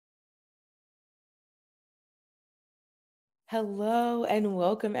Hello and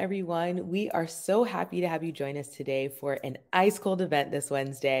welcome, everyone. We are so happy to have you join us today for an ice cold event this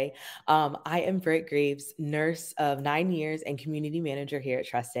Wednesday. I am Britt Graves, nurse of 9 years and community manager here at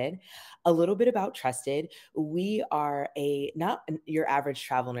Trusted. A little bit about Trusted. We are not your average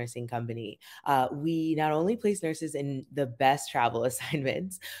travel nursing company. We not only place nurses in the best travel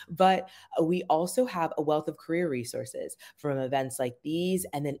assignments, but we also have a wealth of career resources from events like these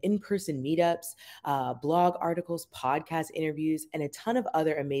and then in person meetups, blog articles, podcast interviews, and a ton of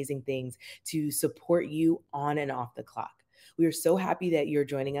other amazing things to support you on and off the clock. We are so happy that you're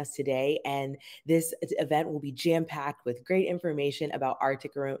joining us today, and this event will be jam-packed with great information about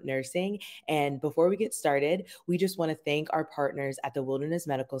Arctic remote nursing. And before we get started, we just want to thank our partners at the Wilderness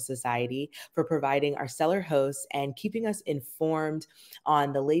Medical Society for providing our stellar hosts and keeping us informed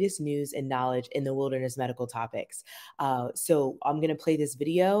on the latest news and knowledge in the wilderness medical topics. So I'm going to play this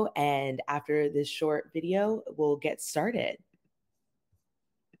video, and after this short video, we'll get started.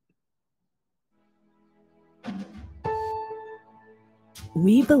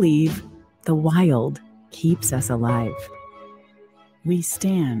 We believe the wild keeps us alive. We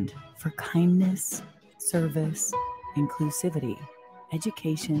stand for kindness, service, inclusivity,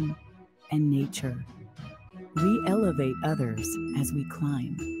 education, and nature. We elevate others as we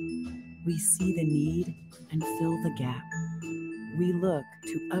climb. We see the need and fill the gap. We look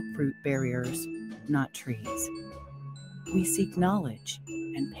to uproot barriers, not trees. We seek knowledge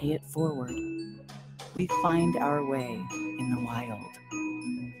and pay it forward. We find our way in the wild.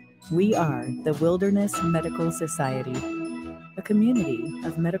 We are the Wilderness Medical Society, a community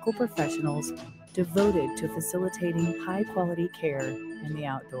of medical professionals devoted to facilitating high-quality care in the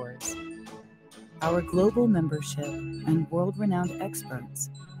outdoors. Our global membership and world-renowned experts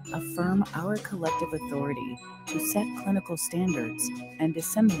affirm our collective authority to set clinical standards and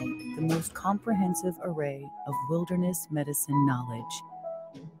disseminate the most comprehensive array of wilderness medicine knowledge.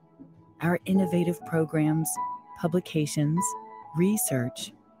 Our innovative programs, publications,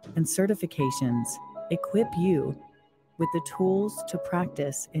 research, and certifications equip you with the tools to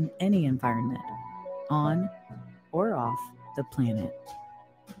practice in any environment, on or off the planet.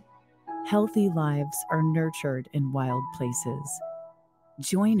 Healthy lives are nurtured in wild places.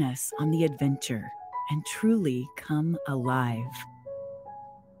 Join us on the adventure and truly come alive.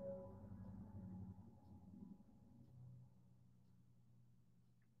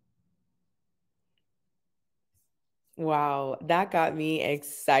 Wow, that got me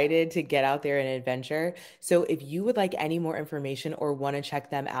excited to get out there and adventure. So if you would like any more information or want to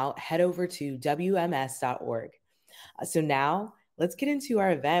check them out, head over to wms.org. So now let's get into our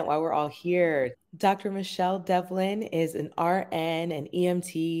event while we're all here. Dr. Michele Devlin is an RN, an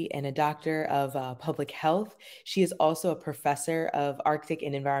EMT, and a doctor of public health. She is also a professor of Arctic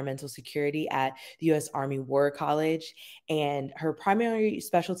and environmental security at the U.S. Army War College. And her primary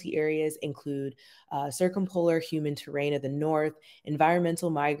specialty areas include circumpolar human terrain of the North, environmental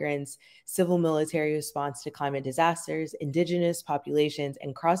migrants, civil military response to climate disasters, indigenous populations,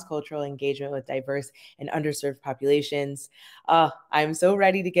 and cross-cultural engagement with diverse and underserved populations. I'm so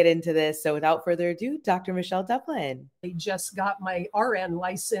ready to get into this. So without further ado, Dr. Michele Devlin. I just got my RN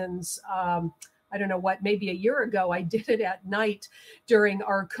license. I don't know what, maybe a year ago. I did it at night during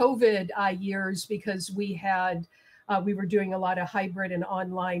our COVID years because we were doing a lot of hybrid and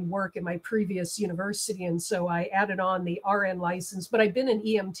online work in my previous university. And so I added on the RN license, but I've been an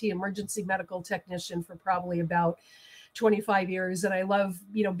EMT, emergency medical technician, for probably about 25 years. And I love,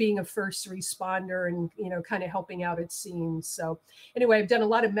 being a first responder and, kind of helping out at scenes. So anyway, I've done a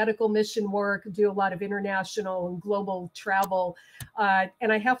lot of medical mission work, do a lot of international and global travel.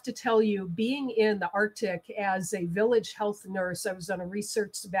 And I have to tell you, being in the Arctic as a village health nurse, I was on a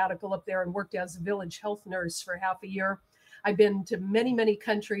research sabbatical up there and worked as a village health nurse for half a year. I've been to many, many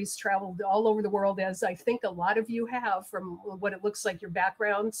countries, traveled all over the world, as I think a lot of you have from what it looks like your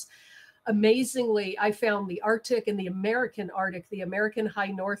backgrounds. Amazingly, I found the Arctic and the American high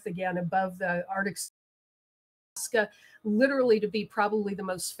north, again, above the Arctic, Alaska, literally to be probably the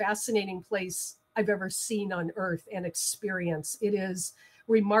most fascinating place I've ever seen on Earth and experience. It is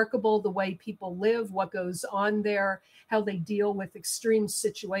remarkable the way people live, what goes on there, how they deal with extreme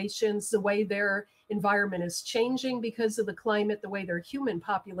situations, the way their environment is changing because of the climate, the way their human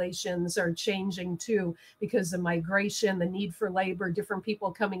populations are changing too because of migration, the need for labor, different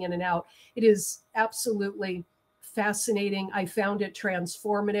people coming in and out. It is absolutely fascinating. I found it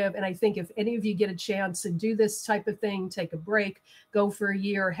transformative. And I think if any of you get a chance to do this type of thing, take a break, go for a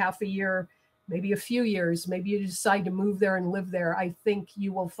year, half a year, maybe a few years, maybe you decide to move there and live there, I think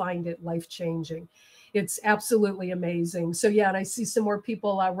you will find it life-changing. It's absolutely amazing. So yeah, and I see some more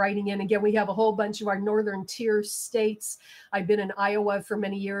people writing in. Again, we have a whole bunch of our northern tier states. I've been in Iowa for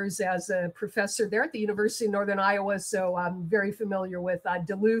many years as a professor there at the University of Northern Iowa, so I'm very familiar with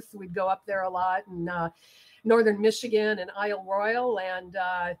Duluth. We'd go up there a lot, and northern Michigan and Isle Royale. And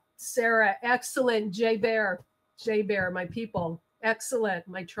Sarah, excellent. Jay Bear, my people, excellent,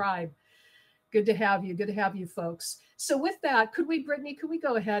 my tribe. Good to have you. Good to have you, folks. So with that, Brittany, could we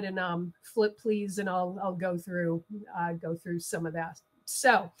go ahead and flip, please, and I'll go through some of that.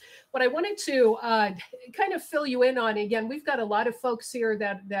 So what I wanted to kind of fill you in on, again, we've got a lot of folks here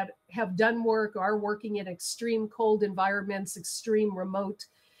that have done work, are working in extreme cold environments, extreme remote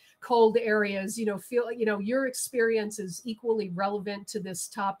cold areas. Your experience is equally relevant to this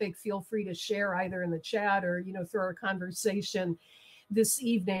topic. Feel free to share either in the chat or, through our conversation this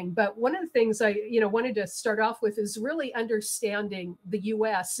evening. But one of the things I, wanted to start off with is really understanding the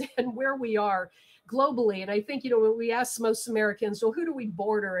U.S. and where we are globally. And I think, when we ask most Americans, well, who do we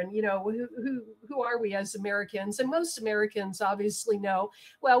border? And, who are we as Americans? And most Americans obviously know,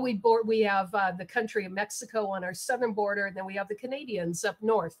 well, we have the country of Mexico on our southern border, and then we have the Canadians up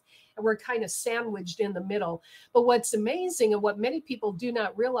north, and we're kind of sandwiched in the middle. But what's amazing, and what many people do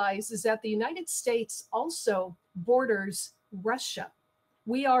not realize, is that the United States also borders Russia.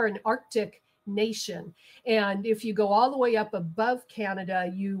 We are an Arctic nation. And if you go all the way up above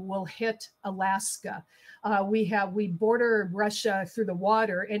Canada, you will hit Alaska. We border Russia through the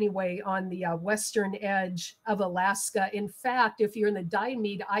water anyway on the western edge of Alaska. In fact, if you're in the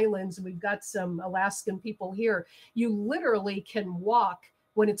Diomede Islands, we've got some Alaskan people here, you literally can walk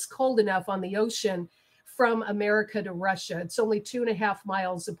when it's cold enough on the ocean from America to Russia. It's only 2.5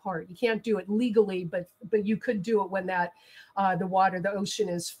 miles apart. You can't do it legally, but you could do it when the ocean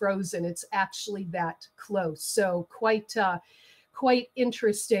is frozen. It's actually that close. So quite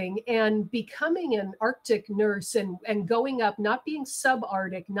interesting. And becoming an Arctic nurse and going up, not being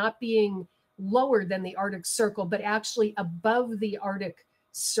subarctic, not being lower than the Arctic Circle, but actually above the Arctic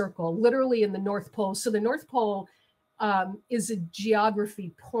Circle, literally in the North Pole. So the North Pole is a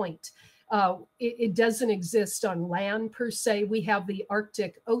geography point. It doesn't exist on land per se. We have the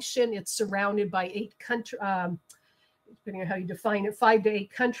Arctic Ocean. It's surrounded by 8 countries, depending on how you define it, 5 to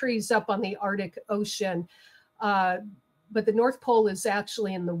 8 countries up on the Arctic Ocean. But the North Pole is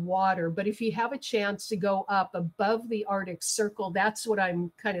actually in the water. But if you have a chance to go up above the Arctic Circle, that's what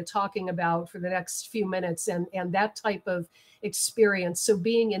I'm kind of talking about for the next few minutes, and that type of experience. So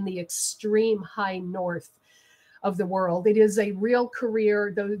being in the extreme high north of the world. It is a real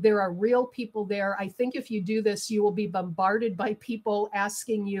career. There are real people there. I think if you do this, you will be bombarded by people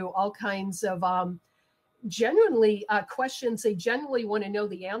asking you all kinds of genuinely questions they genuinely want to know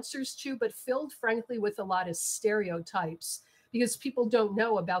the answers to, but filled, frankly, with a lot of stereotypes, because people don't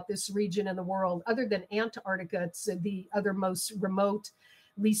know about this region in the world. Other than Antarctica, it's the other most remote,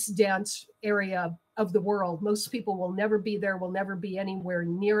 least dense area of the world. Most people will never be there, will never be anywhere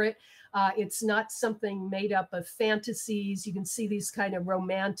near it. It's not something made up of fantasies. You can see these kind of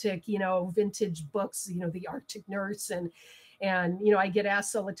romantic, vintage books, the Arctic Nurse. And I get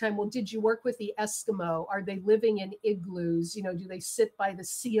asked all the time, well, did you work with the Eskimo? Are they living in igloos? Do they sit by the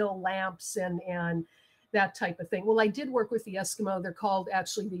seal lamps and that type of thing? Well, I did work with the Eskimo. They're called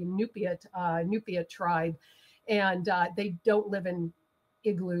actually the Inupiat tribe. And they don't live in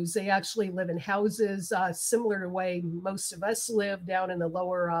igloos. They actually live in houses similar to the way most of us live down in the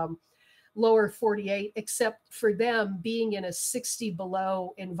lower 48, except for them being in a 60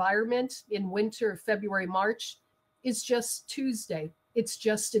 below environment in winter, February, March, is just Tuesday. It's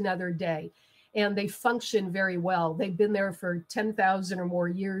just another day. And they function very well. They've been there for 10,000 or more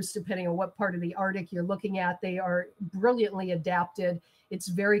years, depending on what part of the Arctic you're looking at. They are brilliantly adapted. It's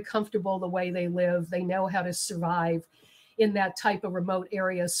very comfortable the way they live. They know how to survive in that type of remote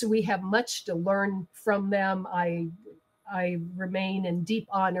area. So we have much to learn from them. I remain in deep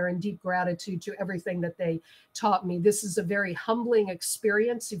honor and deep gratitude to everything that they taught me. This is a very humbling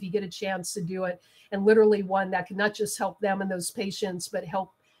experience if you get a chance to do it, and literally one that can not just help them and those patients, but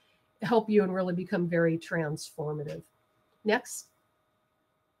help you and really become very transformative. Next.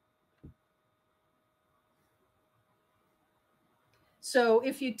 So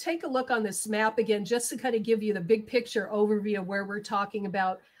if you take a look on this map again, just to kind of give you the big picture overview of where we're talking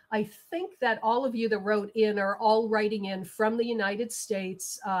about, I think that all of you that wrote in are all writing in from the United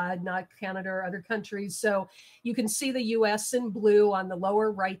States, not Canada or other countries. So you can see the US in blue on the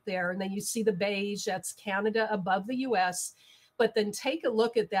lower right there, and then you see the beige, that's Canada above the US. But then take a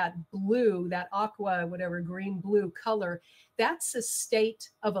look at that blue, that aqua, whatever, green blue color. That's the state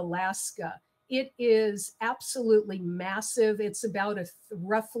of Alaska. It is absolutely massive. It's about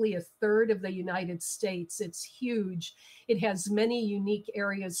roughly a third of the United States. It's huge. It has many unique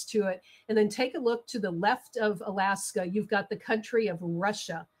areas to it. And then take a look to the left of Alaska. You've got the country of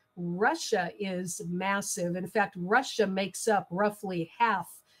Russia. Russia is massive. In fact, Russia makes up roughly half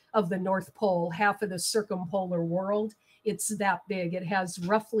of the North Pole, half of the circumpolar world. It's that big. It has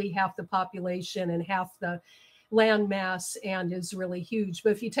roughly half the population and half the land mass and is really huge.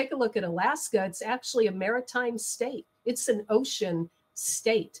 But if you take a look at Alaska, it's actually a maritime state. It's an ocean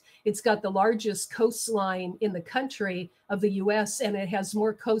state. It's got the largest coastline in the country of the US, and it has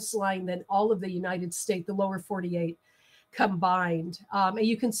more coastline than all of the United States, the lower 48 combined. And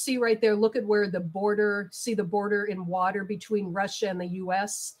you can see right there, look at where the border, see the border in water between Russia and the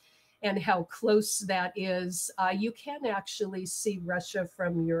US and how close that is. You can actually see Russia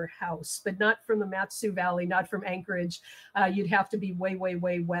from your house, but not from the Matsu Valley, not from Anchorage. You'd have to be way, way,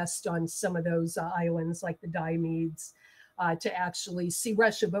 way west on some of those islands like the Diomedes to actually see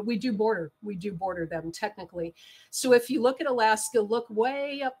Russia. But we do border them technically. So if you look at Alaska, look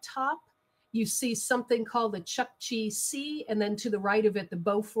way up top, you see something called the Chukchi Sea, and then to the right of it, the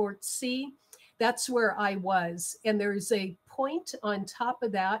Beaufort Sea. That's where I was. And there's a point on top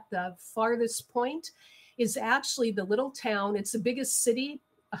of that. The farthest point is actually the little town. It's the biggest city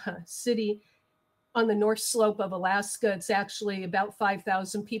on the north slope of Alaska. It's actually about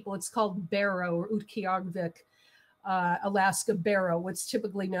 5,000 people. It's called Barrow or Utqiagvik, Alaska Barrow, what's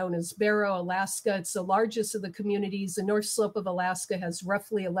typically known as Barrow, Alaska. It's the largest of the communities. The north slope of Alaska has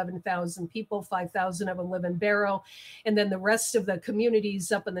roughly 11,000 people, 5,000 of them live in Barrow. And then the rest of the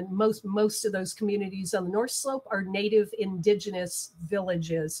communities up in the most of those communities on the north slope are native indigenous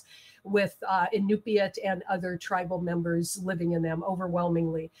villages with Inupiat and other tribal members living in them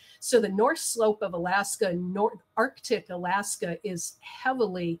overwhelmingly. So the north slope of Alaska, Arctic Alaska, is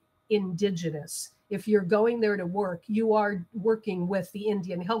heavily indigenous. If you're going there to work, you are working with the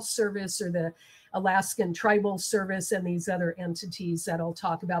Indian Health Service or the Alaskan Tribal Service and these other entities that I'll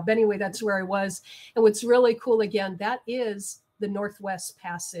talk about. But anyway, that's where I was. And what's really cool, again, that is the Northwest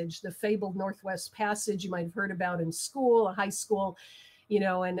Passage, the fabled Northwest Passage you might have heard about in school, high school,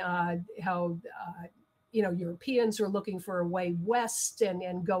 and how, Europeans were looking for a way west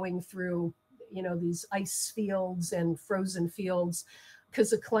and going through, these ice fields and frozen fields.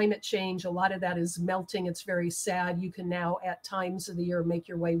 Because of climate change, a lot of that is melting. It's very sad. You can now, at times of the year, make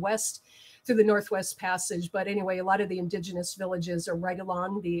your way west through the Northwest Passage. But anyway, a lot of the indigenous villages are right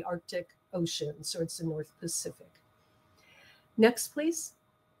along the Arctic Ocean. So it's the North Pacific. Next, please.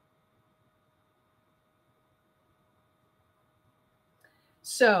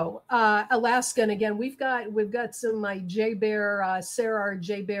 So Alaska, and again, we've got some of my J-Bear, Sarah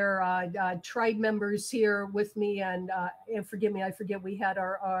J-Bear tribe members here with me, and forgive me, I forget we had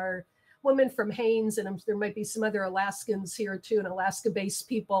our woman from Haines, and there might be some other Alaskans here too, and Alaska-based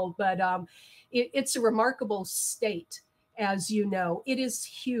people, but it's a remarkable state, as you know. It is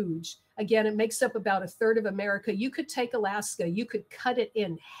huge. Again, it makes up about a third of America. You could take Alaska, you could cut it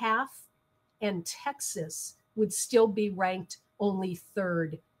in half, and Texas would still be ranked only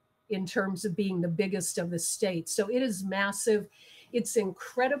third in terms of being the biggest of the states. So it is massive. It's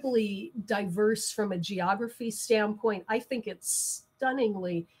incredibly diverse from a geography standpoint. I think it's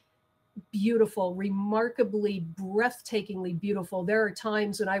stunningly beautiful, remarkably, breathtakingly beautiful. There are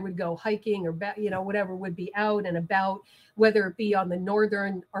times when I would go hiking or, whatever, would be out and about, whether it be on the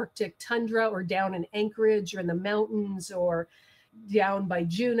northern Arctic tundra or down in Anchorage or in the mountains or down by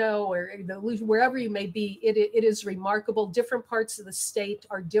Juneau or wherever you may be. It is remarkable. Different parts of the state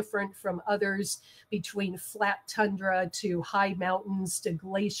are different from others, between flat tundra to high mountains to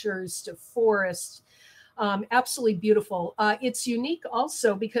glaciers to forests. Absolutely beautiful. It's unique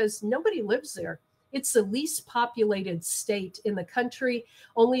also because nobody lives there. It's the least populated state in the country,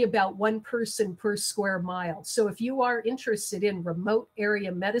 only about one person per square mile. So if you are interested in remote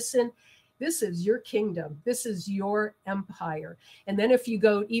area medicine, this is your kingdom. This is your empire. And then if you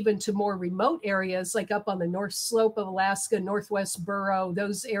go even to more remote areas, like up on the north slope of Alaska, Northwest Burrow,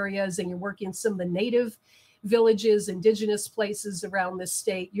 those areas, and you're working some of the native villages, indigenous places around the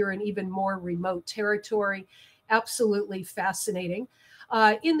state, you're in even more remote territory. Absolutely fascinating.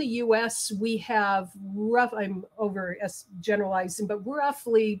 In the US, we have I'm over generalizing, but we're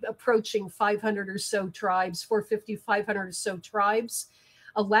roughly approaching 500 or so tribes, 450, 500 or so tribes.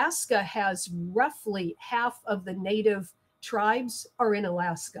 Alaska has roughly half of the native tribes are in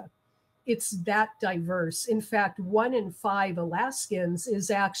Alaska. It's that diverse. In fact, 1 in 5 Alaskans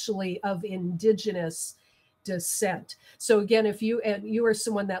is actually of indigenous descent. So again, if you are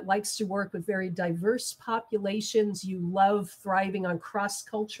someone that likes to work with very diverse populations, you love thriving on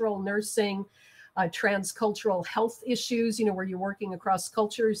cross-cultural nursing, transcultural health issues, where you're working across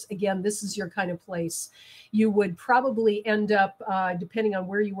cultures, again, this is your kind of place. You would probably end up, depending on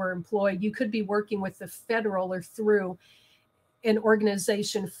where you were employed, you could be working with the federal or through an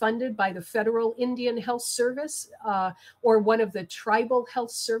organization funded by the Federal Indian Health Service or one of the tribal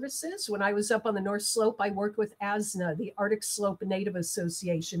health services. When I was up on the North Slope, I worked with ASNA, the Arctic Slope Native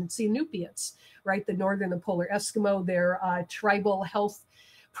Association. It's the Inupiats, right? The Northern and Polar Eskimo, their tribal health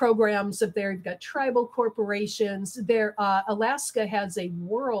programs up there. You've got tribal corporations. Alaska has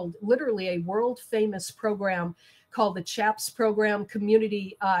literally a world famous program called the CHAPS program,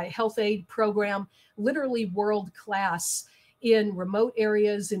 Community Health Aid Program, literally world class in remote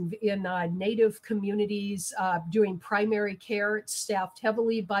areas, in native communities, doing primary care. It's staffed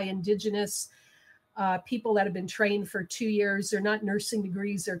heavily by indigenous people that have been trained for 2 years. They're not nursing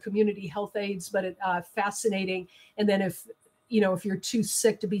degrees, they're community health aides, but fascinating. And then if you're too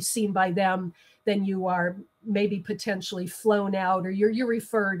sick to be seen by them, then you are maybe potentially flown out, or you're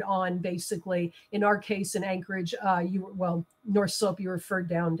referred on, basically. In our case, in Anchorage, North Slope, you referred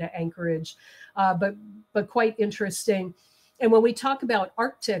down to Anchorage, but quite interesting. And when we talk about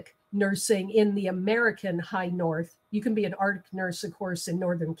Arctic nursing in the American high north, you can be an Arctic nurse, of course, in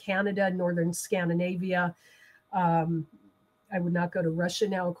northern Canada, northern Scandinavia. I would not go to Russia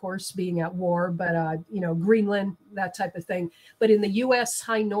now, of course, being at war, but Greenland, that type of thing. But in the U.S.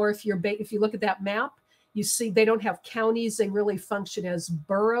 high north, if you look at that map, you see they don't have counties. They really function as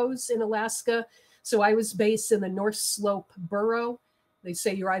boroughs in Alaska. So I was based in the North Slope borough. They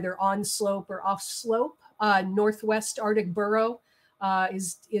say you're either on slope or off slope. Northwest Arctic borough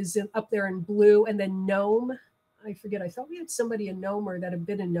is up there in blue, and then Nome. I forget. I thought we had somebody in Nome or that had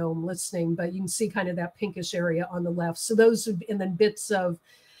been in Nome listening, but you can see kind of that pinkish area on the left. So those, and then bits of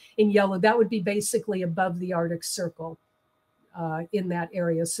in yellow, that would be basically above the Arctic Circle in that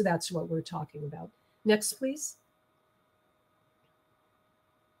area. So that's what we're talking about. Next, please.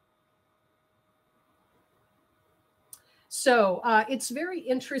 So it's very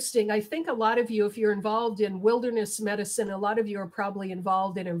interesting. I think a lot of you, if you're involved in wilderness medicine, a lot of you are probably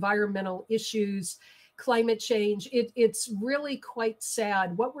involved in environmental issues, climate change. It's really quite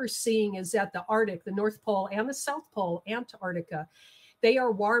sad. What we're seeing is that the Arctic, the North Pole and the South Pole, Antarctica, they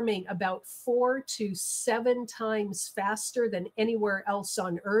are warming about 4 to 7 times faster than anywhere else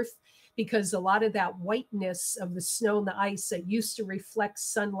on Earth, because a lot of that whiteness of the snow and the ice that used to reflect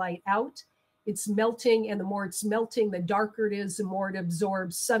sunlight out, it's melting, and the more it's melting, the darker it is, the more it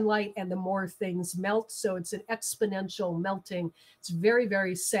absorbs sunlight, and the more things melt. So it's an exponential melting. It's very,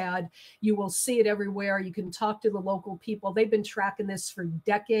 very sad. You will see it everywhere. You can talk to the local people. They've been tracking this for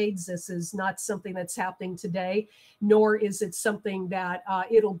decades. This is not something that's happening today, nor is it something that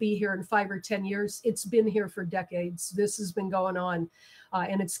it'll be here in 5 or 10 years. It's been here for decades. This has been going on.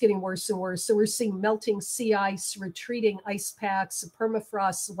 And it's getting worse and worse. So we're seeing melting sea ice, retreating ice packs,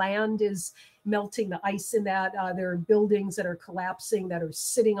 permafrost land is melting, the ice in that. There are buildings that are collapsing that are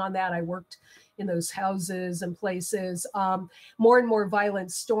sitting on that. I worked in those houses and places. More and more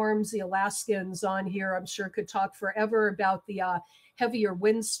violent storms. The Alaskans on here, I'm sure, could talk forever about the heavier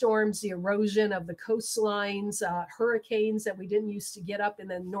windstorms, the erosion of the coastlines, hurricanes that we didn't used to get up in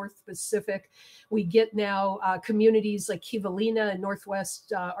the North Pacific. We get now communities like Kivalina and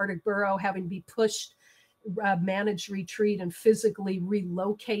Northwest Arctic Borough having to be pushed, managed retreat, and physically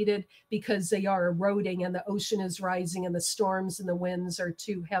relocated because they are eroding and the ocean is rising and the storms and the winds are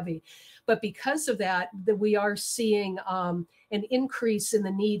too heavy. But because of that, we are seeing an increase in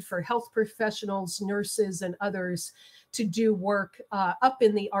the need for health professionals, nurses, and others to do work up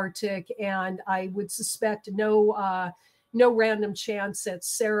in the Arctic. And I would suspect no random chance that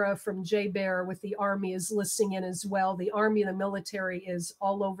Sarah from JBEAR with the Army is listening in as well. The Army and the military is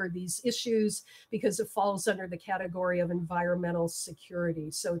all over these issues because it falls under the category of environmental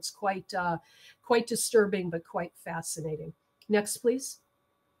security. So it's quite disturbing, but quite fascinating. Next, please.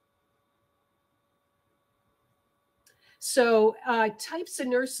 So types of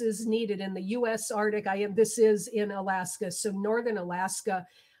nurses needed in the U.S. Arctic. This is in Alaska. So northern Alaska.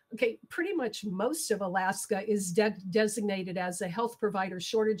 Okay, pretty much most of Alaska is designated as a health provider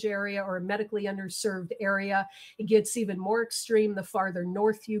shortage area or a medically underserved area. It gets even more extreme the farther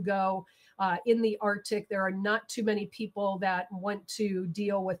north you go. In the Arctic, there are not too many people that want to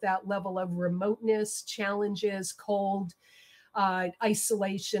deal with that level of remoteness, challenges, cold.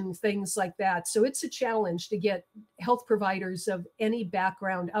 isolation, things like that. So it's a challenge to get health providers of any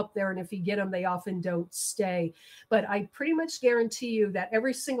background up there. And if you get them, they often don't stay. But I pretty much guarantee you that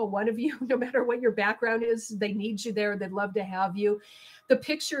every single one of you, no matter what your background is, they need you there. They'd love to have you. The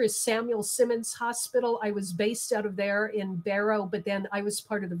picture is Samuel Simmons Hospital. I was based out of there in Barrow, but then I was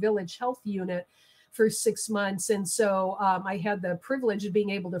part of the Village Health Unit for 6 months. And so I had the privilege of being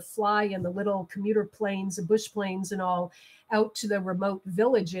able to fly in the little commuter planes and bush planes and all out to the remote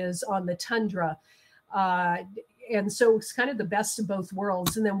villages on the tundra. And so it's kind of the best of both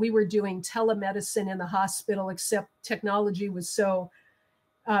worlds. And then we were doing telemedicine in the hospital, except technology was so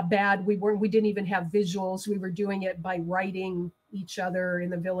bad. We didn't even have visuals. We were doing it by writing each other in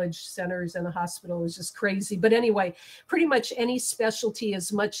the village centers and the hospital. It was just crazy. But anyway, pretty much any specialty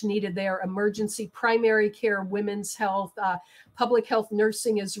is much needed there. Emergency, primary care, women's health, public health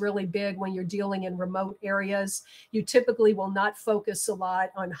nursing is really big when you're dealing in remote areas. You typically will not focus a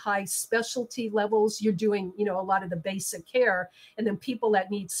lot on high specialty levels. You're doing, a lot of the basic care. And then people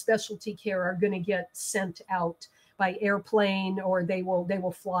that need specialty care are going to get sent out by airplane, or they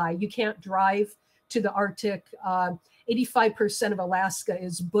will fly. You can't drive to the Arctic. 85% of Alaska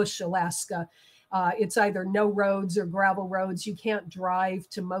is bush Alaska. It's either no roads or gravel roads. You can't drive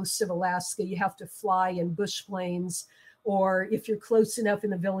to most of Alaska. You have to fly in bush planes, or if you're close enough in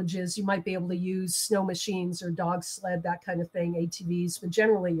the villages, you might be able to use snow machines or dog sled, that kind of thing, ATVs, but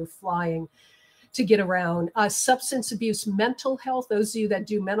generally you're flying to get around. Substance abuse, mental health, those of you that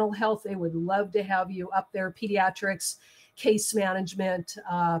do mental health, they would love to have you up there. Pediatrics, case management.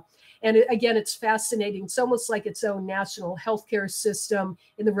 And again, it's fascinating. It's almost like its own national healthcare system.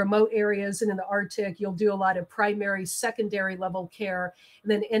 In the remote areas and in the Arctic, you'll do a lot of primary, secondary level care.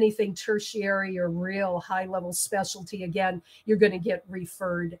 And then anything tertiary or real high level specialty, again, you're going to get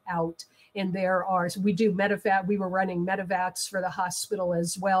referred out. And so we do medevac. We were running medevacs for the hospital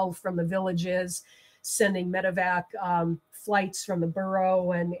as well from the villages, sending medevac flights from the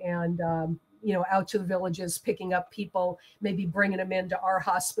borough and out to the villages, picking up people, maybe bringing them into our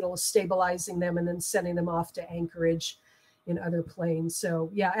hospital, stabilizing them, and then sending them off to Anchorage in other planes. So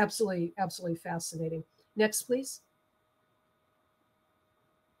yeah, absolutely, absolutely fascinating. Next, please.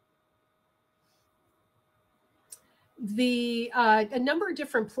 A number of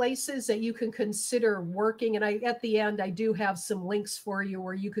different places that you can consider working. And at the end, I do have some links for you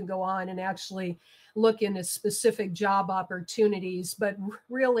where you can go on and actually look into specific job opportunities. But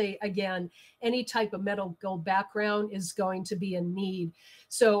really, again, any type of medical background is going to be a need.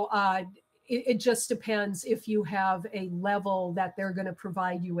 So it just depends if you have a level that they're going to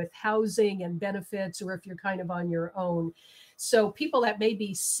provide you with housing and benefits, or if you're kind of on your own. So people that may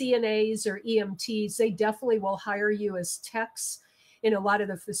be CNAs or EMTs, they definitely will hire you as techs in a lot of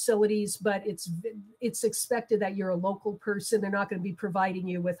the facilities, but it's expected that you're a local person. They're not going to be providing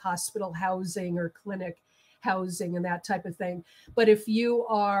you with hospital housing or clinic housing and that type of thing. But if you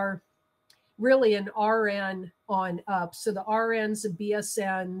are really an RN on up, so the RNs and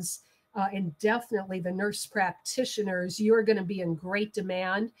BSNs, and definitely the nurse practitioners, you're going to be in great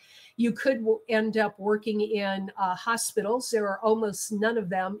demand. You could end up working in hospitals. There are almost none of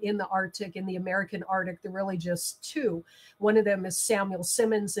them in the Arctic, in the American Arctic. There are really just two. One of them is Samuel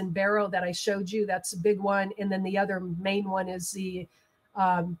Simmons in Barrow that I showed you. That's a big one. And then the other main one is the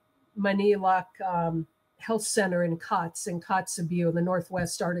Maniloc Health Center in Kotzebue, the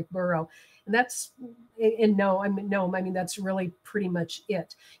Northwest Arctic Borough. And that's that's really pretty much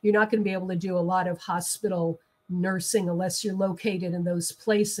it. You're not going to be able to do a lot of hospital nursing unless you're located in those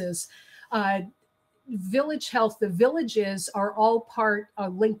places. Village health, the villages are all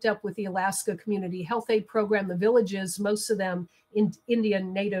linked up with the Alaska Community Health Aid Program. The villages, most of them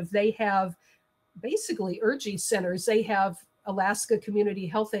Indian Native, they have basically URGI centers. They have Alaska Community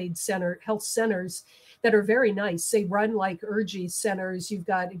Health centers that are very nice. They run like URGI centers. You've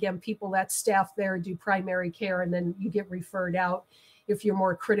got, again, people that staff there do primary care, and then you get referred out if you're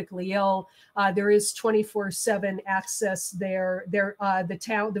more critically ill. There is 24/7 access there.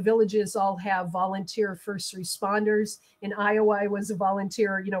 The villages all have volunteer first responders. In Iowa, I was a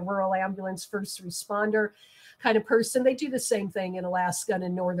volunteer, rural ambulance first responder kind of person. They do the same thing in Alaska and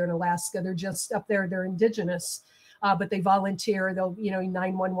in northern Alaska. They're just up there, they're indigenous. But they volunteer. They'll,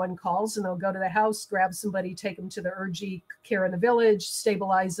 911 calls, and they'll go to the house, grab somebody, take them to the URGI care in the village,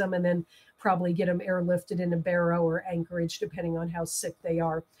 stabilize them, and then probably get them airlifted into Barrow or Anchorage, depending on how sick they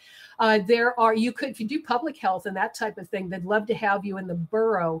are. If you do public health and that type of thing, they'd love to have you in the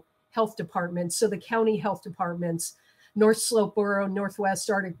borough health departments. So the county health departments, North Slope Borough,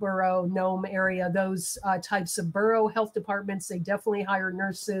 Northwest Arctic Borough, Nome area, those types of borough health departments, they definitely hire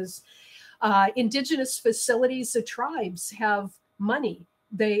nurses. Indigenous facilities, the tribes have money.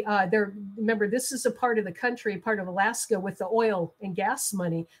 Remember, this is a part of the country, part of Alaska with the oil and gas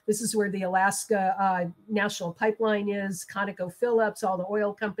money. This is where the Alaska National Pipeline is, ConocoPhillips, all the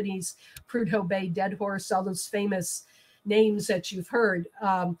oil companies, Prudhoe Bay, Dead Horse, all those famous names that you've heard.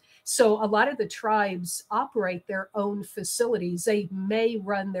 So a lot of the tribes operate their own facilities. They may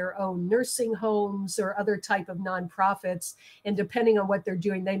run their own nursing homes or other type of nonprofits. And depending on what they're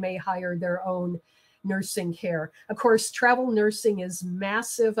doing, they may hire their own nursing care. Of course, travel nursing is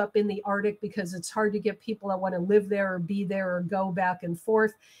massive up in the Arctic because it's hard to get people that want to live there or be there or go back and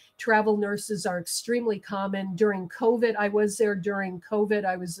forth. Travel nurses are extremely common. During COVID, I was there during COVID.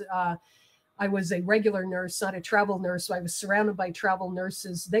 I was a regular nurse, not a travel nurse. So I was surrounded by travel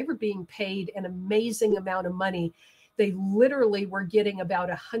nurses. They were being paid an amazing amount of money. They literally were getting about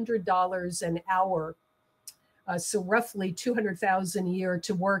 $100 an hour. So roughly $200,000 a year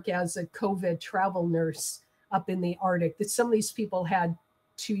to work as a COVID travel nurse up in the Arctic. That some of these people had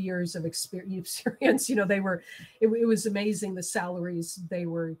 2 years of experience. You know, it was amazing the salaries they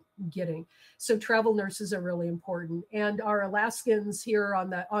were getting. So travel nurses are really important. And our Alaskans here on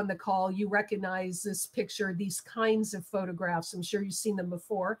the call, you recognize this picture, these kinds of photographs. I'm sure you've seen them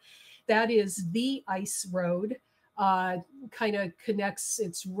before. That is the ice road. Kind of connects,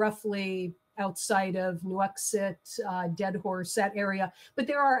 it's roughly outside of Nuiqsut, Dead Horse, that area. But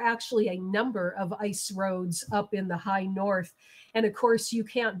there are actually a number of ice roads up in the high north. And of course, you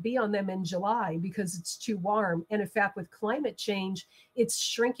can't be on them in July because it's too warm. And in fact, with climate change, it's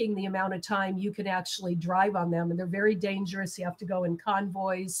shrinking the amount of time you can actually drive on them. And they're very dangerous. You have to go in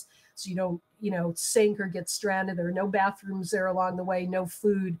convoys so you don't, sink or get stranded. There are no bathrooms there along the way, no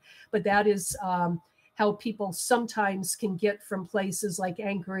food. But that is how people sometimes can get from places like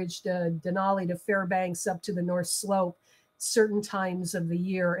Anchorage to Denali to Fairbanks up to the North Slope certain times of the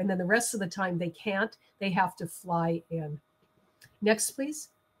year. And then the rest of the time they can't. They have to fly in. Next, please.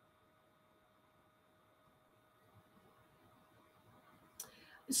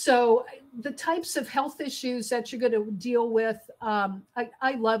 So the types of health issues that you're going to deal with,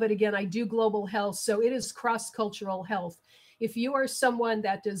 I love it. Again, I do global health, so it is cross-cultural health. If you are someone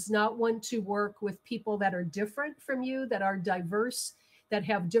that does not want to work with people that are different from you, that are diverse, that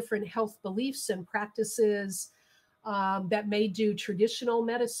have different health beliefs and practices, that may do traditional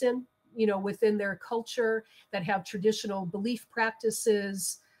medicine, within their culture, that have traditional belief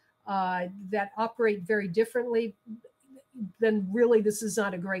practices, that operate very differently, then really this is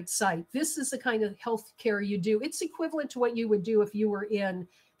not a great site. This is the kind of health care you do. It's equivalent to what you would do if you were in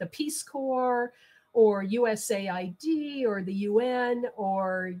the Peace Corps or USAID or the UN,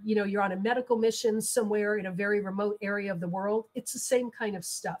 or you're on a medical mission somewhere in a very remote area of the world. It's the same kind of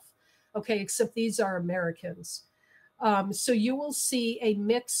stuff, okay, except these are Americans. So you will see a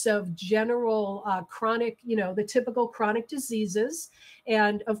mix of general chronic, the typical chronic diseases.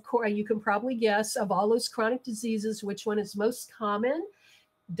 And of course, you can probably guess of all those chronic diseases, which one is most common?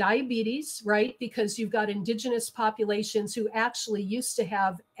 Diabetes, right? Because you've got indigenous populations who actually used to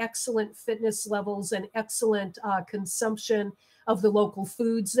have excellent fitness levels and excellent consumption of the local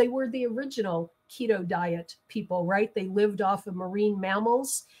foods. They were the original keto diet people, right? They lived off of marine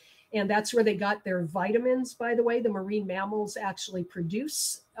mammals. And that's where they got their vitamins, by the way. The marine mammals actually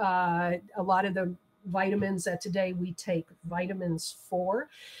produce a lot of the vitamins that today we take vitamins for.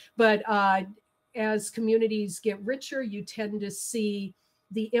 But as communities get richer, you tend to see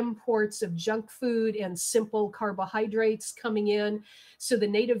the imports of junk food and simple carbohydrates coming in. So the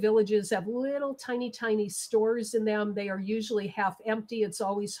native villages have little tiny stores in them. They are usually half empty. It's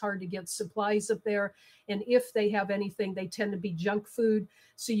always hard to get supplies up there. And if they have anything, they tend to be junk food.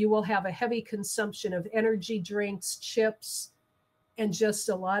 So you will have a heavy consumption of energy drinks, chips, and just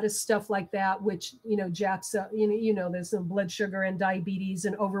a lot of stuff like that, which, jacks up, there's some blood sugar and diabetes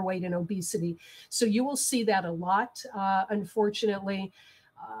and overweight and obesity. So you will see that a lot, unfortunately.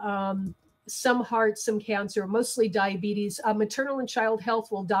 Some heart, some cancer, mostly diabetes. Maternal and child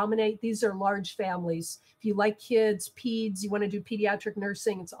health will dominate. These are large families. If you like kids, peds, you want to do pediatric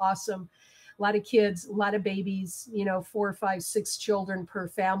nursing, it's awesome. A lot of kids, a lot of babies, 4, 5, 6 children per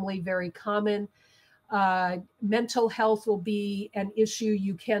family, very common. Mental health will be an issue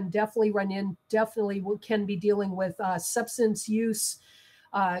you can definitely run in, can be dealing with substance use,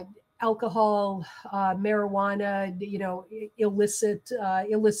 alcohol, marijuana,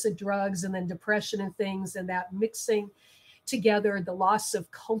 illicit drugs, and then depression and things, and that mixing together, the loss of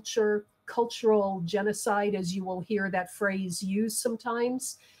cultural genocide, as you will hear that phrase used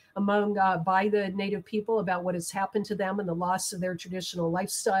sometimes by the native people about what has happened to them and the loss of their traditional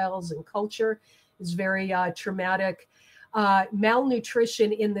lifestyles and culture is very traumatic.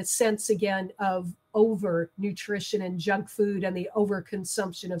 Malnutrition in the sense, again, of over-nutrition and junk food and the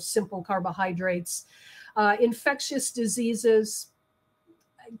overconsumption of simple carbohydrates. Infectious diseases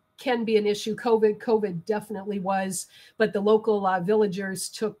can be an issue. COVID definitely was, but the local villagers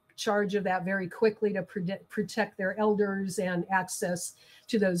took charge of that very quickly to protect their elders and access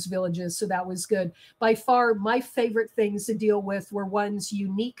to those villages. So that was good. By far, my favorite things to deal with were ones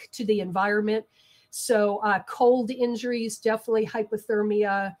unique to the environment. So cold injuries, definitely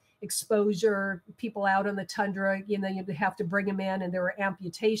hypothermia, exposure, people out on the tundra, you have to bring them in, and there were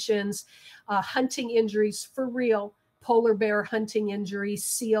amputations. Hunting injuries, for real. Polar bear hunting injuries,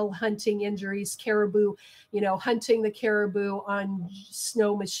 seal hunting injuries, caribou, hunting the caribou on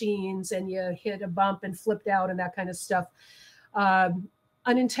snow machines, and you hit a bump and flipped out and that kind of stuff.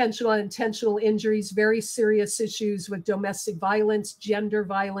 Unintentional injuries, very serious issues with domestic violence, gender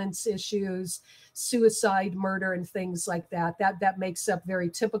violence issues, suicide, murder, and things like that. That makes up very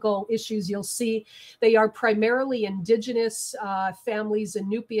typical issues you'll see. They are primarily indigenous families,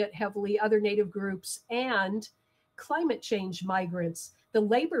 Inupiat heavily, other native groups, and climate change migrants. The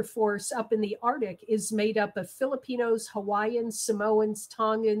labor force up in the Arctic is made up of Filipinos, Hawaiians, Samoans,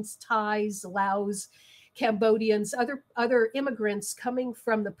 Tongans, Thais, Laos, Cambodians, other immigrants coming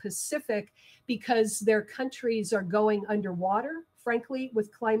from the Pacific because their countries are going underwater, frankly,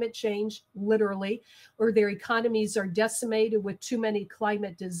 with climate change, literally, or their economies are decimated with too many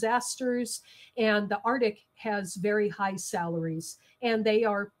climate disasters. And the Arctic has very high salaries, and they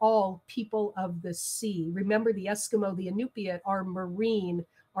are all people of the sea. Remember, the Eskimo, the Inupiat are marine,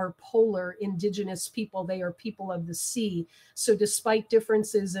 are polar indigenous people. They are people of the sea. So despite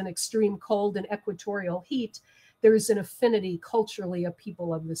differences in extreme cold and equatorial heat, there is an affinity culturally of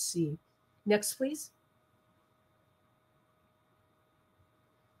people of the sea. Next, please.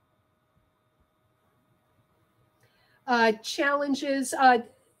 Challenges,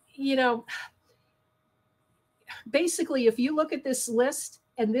 basically, if you look at this list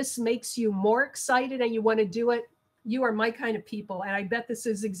and this makes you more excited and you want to do it, you are my kind of people. And I bet this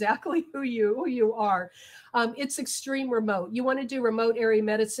is exactly who you are. It's extreme remote. You want to do remote area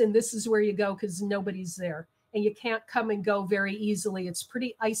medicine, this is where you go because nobody's there. And you can't come and go very easily. It's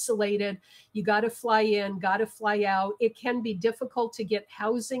pretty isolated. You got to fly in, got to fly out. It can be difficult to get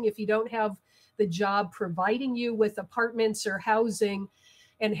housing if you don't have the job providing you with apartments or housing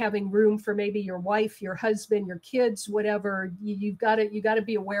and having room for maybe your wife, your husband, your kids, whatever. You got to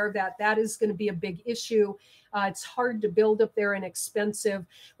be aware of that. That is going to be a big issue. It's hard to build up there and expensive.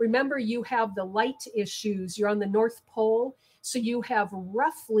 Remember, you have the light issues. You're on the North Pole. So you have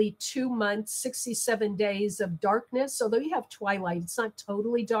roughly 2 months, 67 days of darkness. Although you have twilight, it's not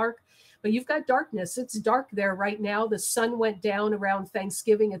totally dark, but you've got darkness. It's dark there right now. The sun went down around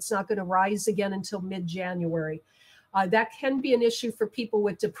Thanksgiving. It's not going to rise again until mid-January. That can be an issue for people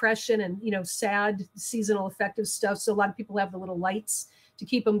with depression and, sad seasonal affective stuff. So a lot of people have the little lights to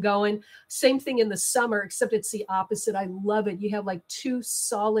keep them going. Same thing in the summer, except it's the opposite. I love it. You have like 2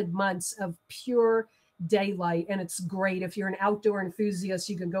 solid months of pure daylight, and it's great. If you're an outdoor enthusiast,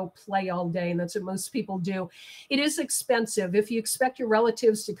 you can go play all day, and that's what most people do. It is expensive. If you expect your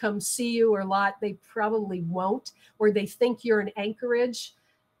relatives to come see you or lot, they probably won't, or they think you're in Anchorage.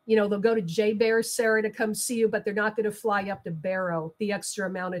 They'll go to J Bear, Sarah, to come see you, but they're not going to fly up to Barrow the extra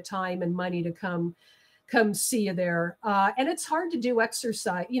amount of time and money to come see you there. And it's hard to do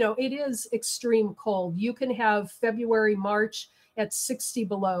exercise. It is extreme cold. You can have February, March at 60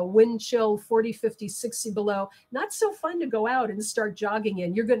 below, wind chill 40, 50, 60 below. Not so fun to go out and start jogging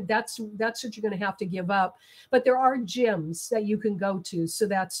in. That's what you're going to have to give up. But there are gyms that you can go to, so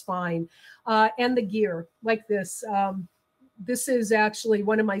that's fine. And the gear like this. This is actually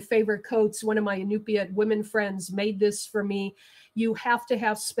one of my favorite coats. One of my Inupiat women friends made this for me. You have to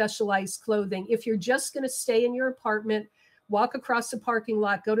have specialized clothing. If you're just going to stay in your apartment, walk across the parking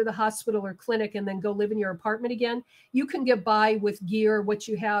lot, go to the hospital or clinic, and then go live in your apartment again, you can get by with gear. What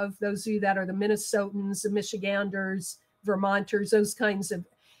you have, those of you that are the Minnesotans, the Michiganders, Vermonters, those kinds of,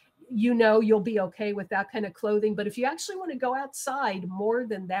 you'll be okay with that kind of clothing. But if you actually want to go outside more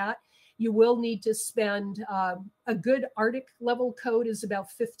than that, you will need to spend a good Arctic level coat is about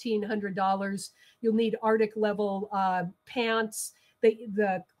 $1,500. You'll need Arctic level pants,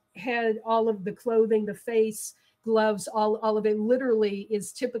 the head, all of the clothing, the face, gloves, all of it literally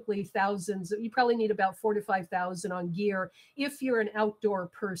is typically thousands. You probably need about $4,000 to $5,000 on gear if you're an outdoor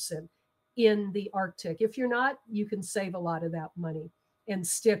person in the Arctic. If you're not, you can save a lot of that money and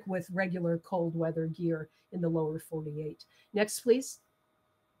stick with regular cold weather gear in the lower 48. Next, please.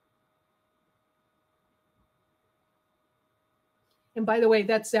 And by the way,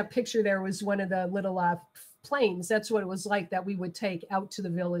 that picture there was one of the little planes. That's what it was like that we would take out to the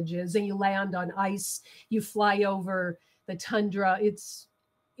villages, and you land on ice, you fly over the tundra.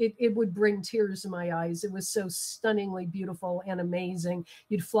 It would bring tears to my eyes. It was so stunningly beautiful and amazing.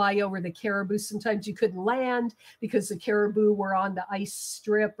 You'd fly over the caribou. Sometimes you couldn't land because the caribou were on the ice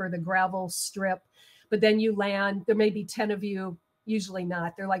strip or the gravel strip. But then you land, there may be 10 of you, usually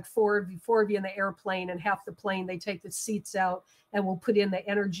not. They're like four of you in the airplane, and half the plane, they take the seats out and will put in the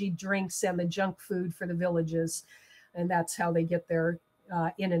energy drinks and the junk food for the villages. And that's how they get their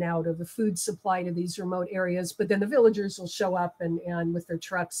in and out of the food supply to these remote areas. But then the villagers will show up and with their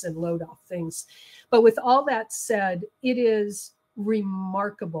trucks and load off things. But with all that said, it is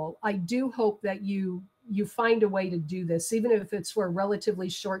remarkable. I do hope that you find a way to do this, even if it's for a relatively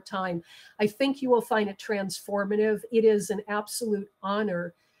short time. I think you will find it transformative. It is an absolute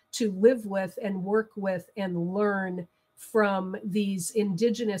honor to live with and work with and learn from these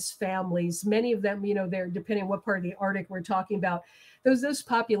indigenous families. Many of them, they're, depending on what part of the Arctic we're talking about, those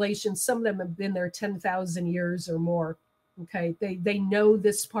populations, some of them have been there 10,000 years or more. Okay, they know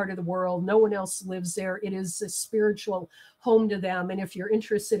this part of the world. No one else lives there. It is a spiritual home to them. And if you're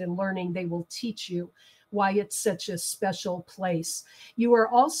interested in learning, they will teach you why it's such a special place. You are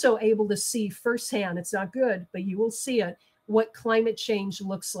also able to see firsthand, it's not good, but you will see it, what climate change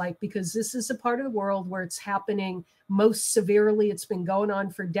looks like, because this is a part of the world where it's happening most severely. It's been going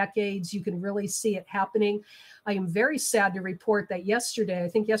on for decades. You can really see it happening. I am very sad to report that yesterday, I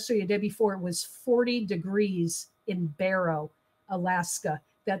think yesterday, the day before, it was 40 degrees in Barrow, Alaska.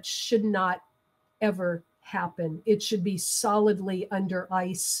 That should not ever happen. It should be solidly under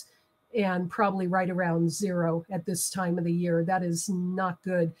ice and probably right around zero at this time of the year. That is not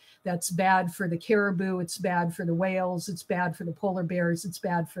good. That's bad for the caribou. It's bad for the whales. It's bad for the polar bears. It's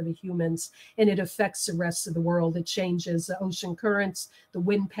bad for the humans. And it affects the rest of the world. It changes the ocean currents, the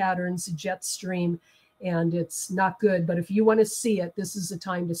wind patterns, the jet stream, and it's not good. But if you want to see it, this is the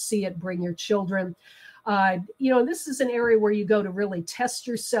time to see it. Bring your children. This is an area where you go to really test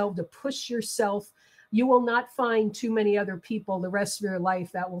yourself, to push yourself. You will not find too many other people the rest of your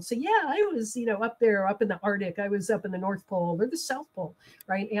life that will say, yeah, I was, up there, up in the Arctic. I was up in the North Pole or the South Pole,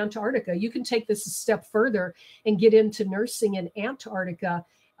 right? Antarctica. You can take this a step further and get into nursing in Antarctica.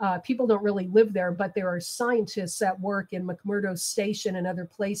 People don't really live there, but there are scientists that work in McMurdo Station and other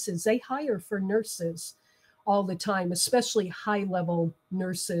places. They hire for nurses all the time, especially high-level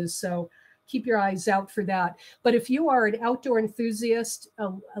nurses. So keep your eyes out for that. But if you are an outdoor enthusiast,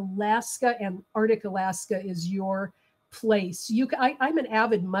 Alaska and Arctic Alaska is your place. I'm an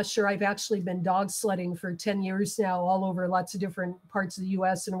avid musher. I've actually been dog sledding for 10 years now, all over lots of different parts of the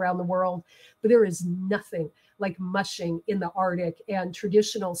US and around the world. But there is nothing like mushing in the Arctic and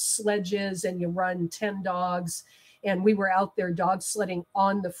traditional sledges, and you run 10 dogs. And we were out there dog sledding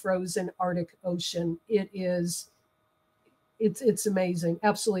on the frozen Arctic Ocean. It's amazing,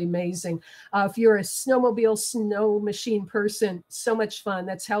 absolutely amazing. If you're a snowmobile, snow machine person, so much fun.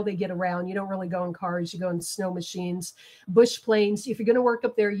 That's how they get around. You don't really go in cars, you go in snow machines, bush planes. If you're going to work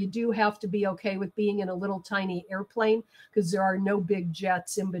up there, you do have to be okay with being in a little tiny airplane, because there are no big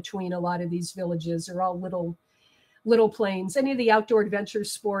jets in between a lot of these villages. They're all little planes. Any of the outdoor adventure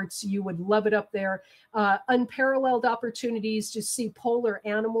sports, you would love it up there. Unparalleled opportunities to see polar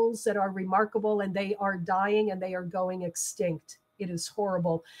animals that are remarkable, and they are dying and they are going extinct. It is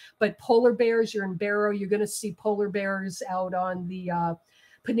horrible. But polar bears, you're in Barrow, you're going to see polar bears out on the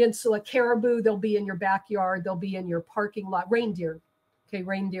peninsula. Caribou, they'll be in your backyard. They'll be in your parking lot. Reindeer. Okay,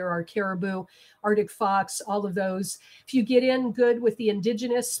 reindeer are caribou, Arctic fox, all of those. If you get in good with the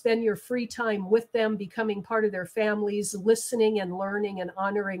indigenous, spend your free time with them, becoming part of their families, listening and learning and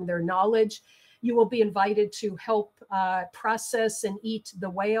honoring their knowledge. You will be invited to help process and eat the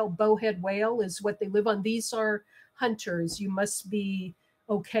whale. Bowhead whale is what they live on. These are hunters. You must be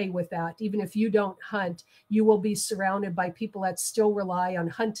okay with that. Even if you don't hunt, you will be surrounded by people that still rely on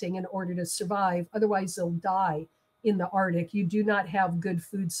hunting in order to survive. Otherwise, they'll die in the Arctic. You do not have good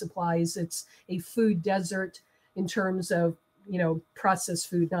food supplies. It's a food desert in terms of, processed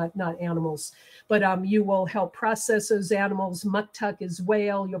food, not animals. But you will help process those animals. Muktuk is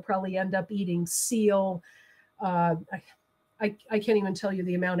whale. You'll probably end up eating seal. I can't even tell you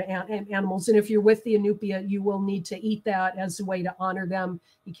the amount of animals. And if you're with the Inupiat, you will need to eat that as a way to honor them.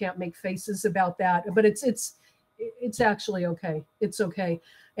 You can't make faces about that, but it's actually okay. It's okay.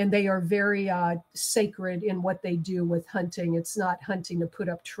 And they are very sacred in what they do with hunting. It's not hunting to put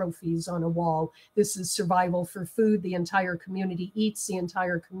up trophies on a wall. This is survival for food. The entire community eats. The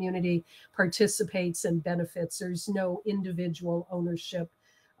entire community participates and benefits. There's no individual ownership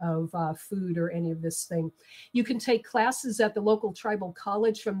of food or any of this thing. You can take classes at the local tribal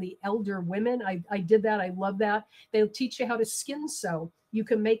college from the elder women. I did that. I love that. They'll teach you how to skin sew. You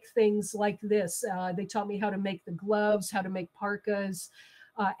can make things like this. They taught me how to make the gloves, how to make parkas.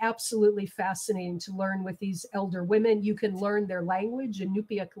 Absolutely fascinating to learn with these elder women. You can learn their language,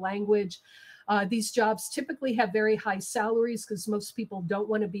 Inupiaq language. These jobs typically have very high salaries because most people don't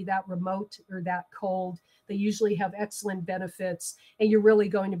want to be that remote or that cold. They usually have excellent benefits, and you're really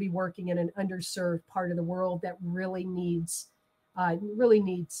going to be working in an underserved part of the world that really needs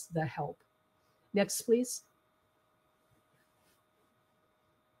the help. Next, please.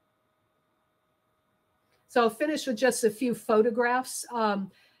 So I'll finish with just a few photographs. So I'm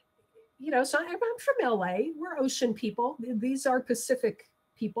from LA. We're ocean people. These are Pacific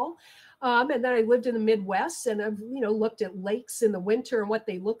people. And then I lived in the Midwest, and I've, looked at lakes in the winter and what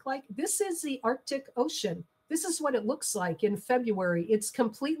they look like. This is the Arctic Ocean. This is what it looks like in February. It's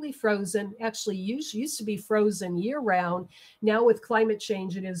completely frozen. Actually, used to be frozen year round. Now with climate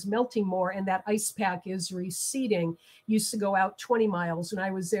change, it is melting more, and that ice pack is receding. Used to go out 20 miles. When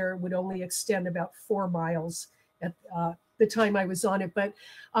I was there, it would only extend about 4 miles at the time I was on it. But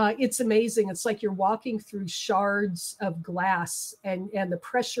it's amazing. It's like you're walking through shards of glass, and the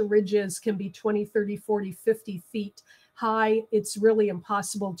pressure ridges can be 20, 30, 40, 50 feet high. It's really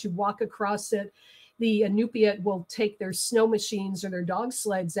impossible to walk across it. The Inupiat will take their snow machines or their dog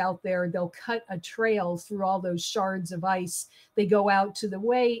sleds out there. They'll cut a trail through all those shards of ice. They go out to the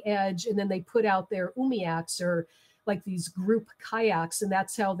way edge, and then they put out their umiaks, or like these group kayaks, and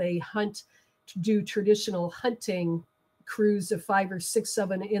that's how they hunt, do traditional hunting crews of 5 or 6 of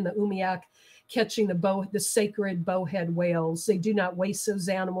them in the umiak, catching the sacred bowhead whales. They do not waste those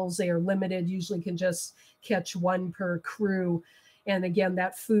animals. They are limited, usually can just catch 1 per crew. And again,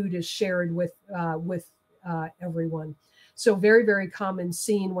 that food is shared with everyone. So very, very common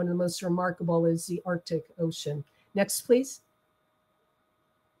scene. One of the most remarkable is the Arctic Ocean. Next, please.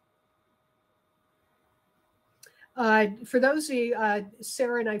 For those of you,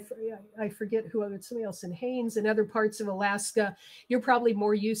 Sarah and I forget who, somebody else in Haines and other parts of Alaska, you're probably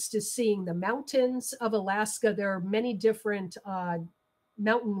more used to seeing the mountains of Alaska. There are many different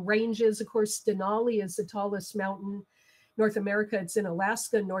mountain ranges. Of course, Denali is the tallest mountain. North America, it's in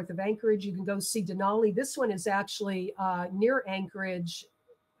Alaska, north of Anchorage. You can go see Denali. This one is actually near Anchorage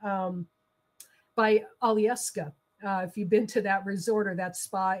by Alyeska. If you've been to that resort or that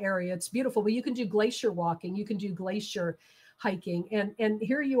spa area, it's beautiful. But you can do glacier walking. You can do glacier hiking. And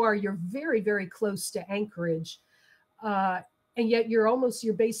here you are, you're very, very close to Anchorage. And yet you're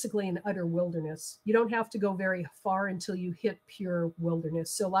basically in utter wilderness. You don't have to go very far until you hit pure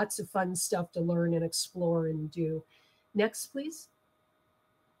wilderness. So lots of fun stuff to learn and explore and do. Next, please.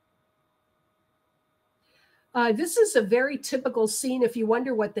 This is a very typical scene. If you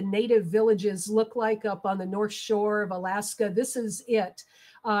wonder what the native villages look like up on the North Shore of Alaska, this is it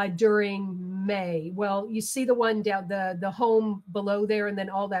during May. Well, you see the one down, the home below there, and then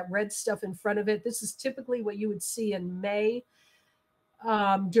all that red stuff in front of it. This is typically what you would see in May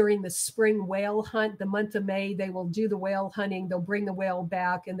during the spring whale hunt. The month of May, they will do the whale hunting. They'll bring the whale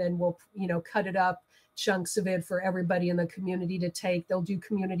back, and then we'll, cut it up, chunks of it for everybody in the community to take. They'll do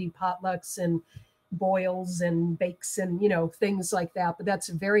community potlucks and boils and bakes and things like that. But that's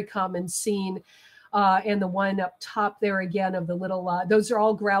a very common scene. And the one up top there again of the little those are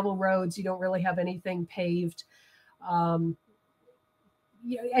all gravel roads. You don't really have anything paved. And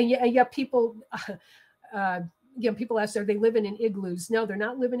yet people people ask, are they living in igloos? No, they're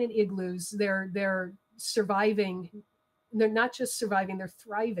not living in igloos. They're surviving. They're not just surviving, they're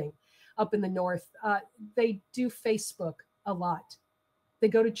thriving up in the north. They do Facebook a lot. They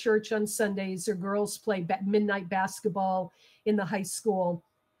go to church on Sundays. Their girls play midnight basketball in the high school.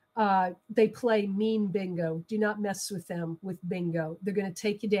 They play mean bingo. Do not mess with them with bingo. They're going to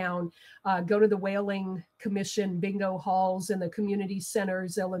take you down. Go to the Whaling Commission bingo halls and the community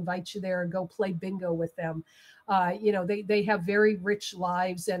centers. They'll invite you there and go play bingo with them. They have very rich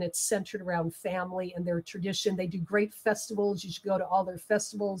lives, and it's centered around family and their tradition. They do great festivals. You should go to all their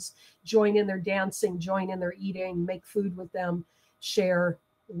festivals, join in their dancing, join in their eating, make food with them, share,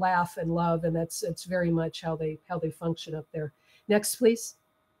 laugh, and love. And it's very much how they function up there. Next, please.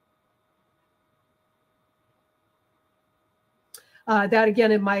 That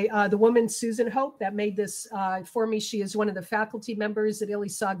again, in the woman, Susan Hope, that made this for me. She is one of the faculty members at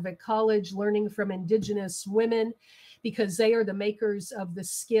Ilisagvik College, learning from indigenous women, because they are the makers of the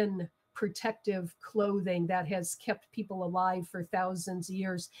skin protective clothing that has kept people alive for thousands of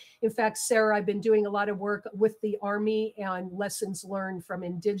years. In fact, Sarah, I've been doing a lot of work with the Army and lessons learned from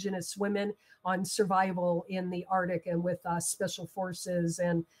indigenous women on survival in the Arctic and with special forces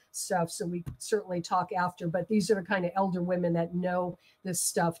and stuff. So we certainly talk after, but these are the kind of elder women that know this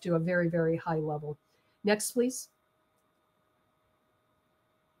stuff to a very, very high level. Next, please.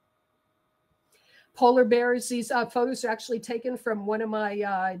 Polar bears. These photos are actually taken from one of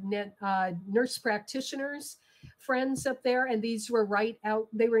my nurse practitioners friends up there. And these were right out,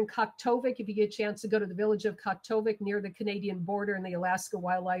 they were in Kaktovik. If you get a chance to go to the village of Kaktovik near the Canadian border in the Alaska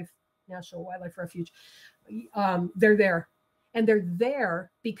National Wildlife Refuge, they're there. And they're there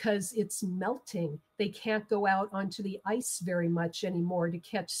because it's melting. They can't go out onto the ice very much anymore to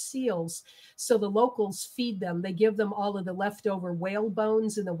catch seals. So the locals feed them. They give them all of the leftover whale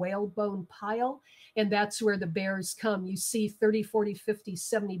bones in the whale bone pile. And that's where the bears come. You see 30, 40, 50,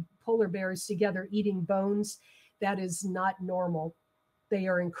 70 polar bears together eating bones. That is not normal. They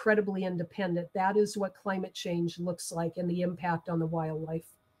are incredibly independent. That is what climate change looks like and the impact on the wildlife.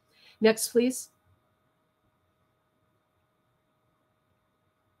 Next, please.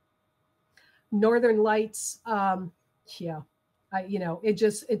 Northern Lights, yeah,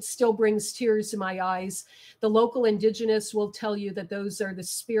 it still brings tears to my eyes. The local indigenous will tell you that those are the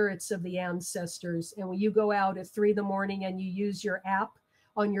spirits of the ancestors. And when you go out at 3 a.m. and you use your app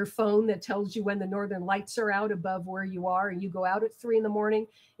on your phone that tells you when the Northern Lights are out above where you are, and you go out at 3 a.m.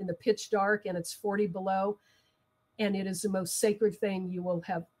 in the pitch dark and it's 40 below, and it is the most sacred thing you will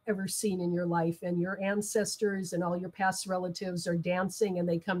have ever seen in your life. And your ancestors and all your past relatives are dancing, and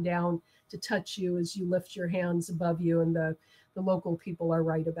they come down to touch you as you lift your hands above you. And the local people are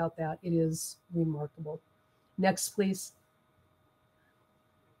right about that. It is remarkable. Next, please.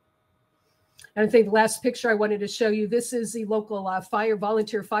 And I think the last picture I wanted to show you, this is the local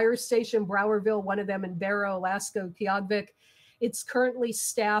volunteer fire station, Browerville, one of them in Barrow, Alaska, Keogvik. It's currently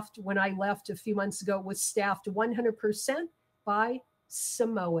staffed. When I left a few months ago, it was staffed 100% by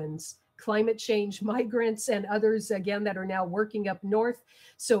Samoans, climate change migrants, and others, again, that are now working up north.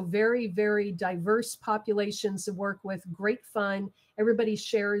 So very, very diverse populations to work with, great fun. Everybody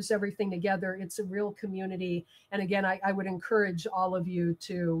shares everything together. It's a real community. And again, I would encourage all of you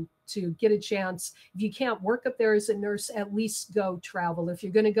to get a chance. If you can't work up there as a nurse, at least go travel. If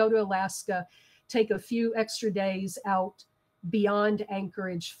you're going to go to Alaska, take a few extra days out beyond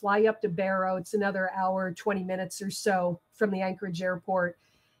Anchorage, fly up to Barrow. It's another hour, 20 minutes or so from the Anchorage airport.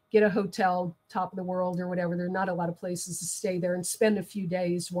 Get a hotel, top of the world or whatever. There are not a lot of places to stay there, and spend a few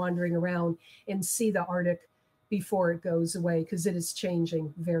days wandering around and see the Arctic before it goes away, because it is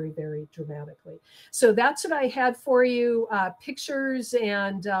changing very, very dramatically. So that's what I had for you, pictures,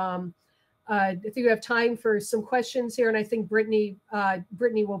 and I think we have time for some questions here. And I think Brittany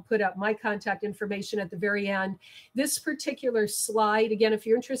will put up my contact information at the very end. This particular slide, again, if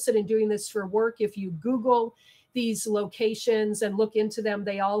you're interested in doing this for work, if you Google these locations and look into them,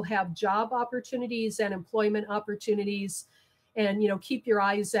 they all have job opportunities and employment opportunities. And, keep your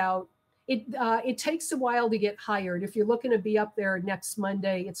eyes out. It takes a while to get hired. If you're looking to be up there next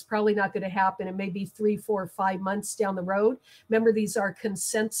Monday, it's probably not going to happen. It may be 3, 4, 5 months down the road. Remember, these are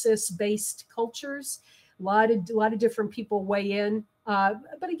consensus-based cultures. A lot of different people weigh in.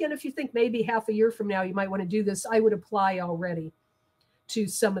 But again, if you think maybe half a year from now you might want to do this, I would apply already to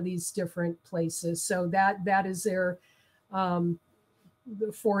some of these different places. So that is there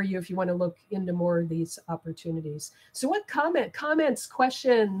for you if you want to look into more of these opportunities. So what comments,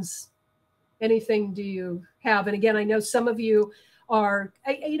 questions, anything do you have? And again, I know some of you are,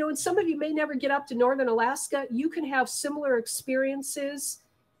 and some of you may never get up to Northern Alaska. You can have similar experiences.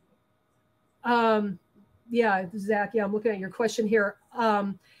 Yeah, Zach, I'm looking at your question here.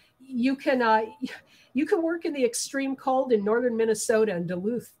 You can work in the extreme cold in northern Minnesota and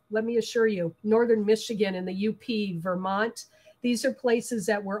Duluth. Let me assure you, northern Michigan and the UP, Vermont, these are places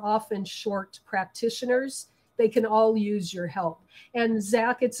that we're often short practitioners. They can all use your help. And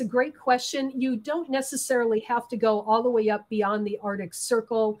Zach, it's a great question. You don't necessarily have to go all the way up beyond the Arctic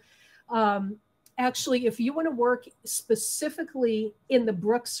Circle. Actually, if you want to work specifically in the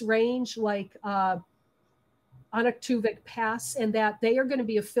Brooks Range, like Onotuvik Pass, and that they are going to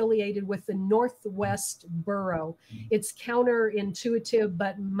be affiliated with the Northwest Borough. It's counterintuitive,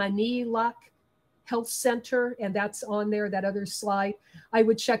 but Manilak Health Center, and that's on there, that other slide. I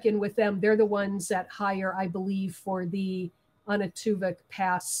would check in with them. They're the ones that hire, I believe, for the Onotuvik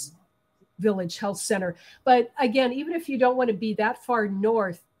Pass Village Health Center. But again, even if you don't want to be that far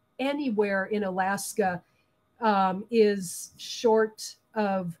north, anywhere in Alaska is short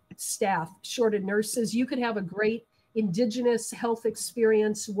of staff, short of nurses. You could have a great indigenous health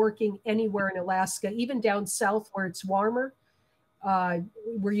experience working anywhere in Alaska, even down south where it's warmer,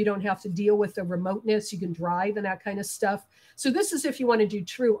 where you don't have to deal with the remoteness. You can drive and that kind of stuff. So this is if you want to do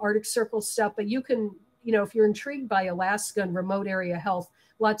true Arctic Circle stuff, but you can, you know, if you're intrigued by Alaska and remote area health,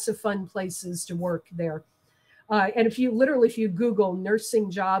 lots of fun places to work there. And if you Google nursing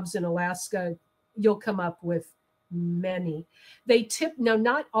jobs in Alaska, you'll come up with many. They now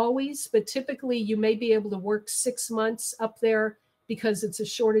not always, but typically you may be able to work 6 months up there because it's a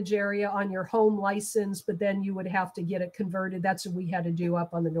shortage area on your home license, but then you would have to get it converted. That's what we had to do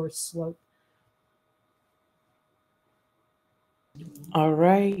up on the North Slope. All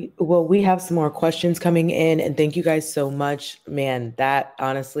right. Well, we have some more questions coming in, and thank you guys so much. Man, that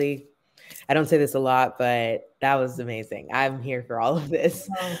honestly, I don't say this a lot, but that was amazing. I'm here for all of this.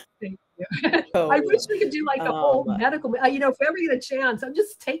 Oh, thank you. I wish we could do like a whole medical, you know, if ever you get a chance, I'll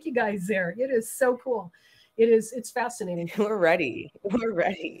just take you guys there. It is so cool. It's fascinating. We're ready. We're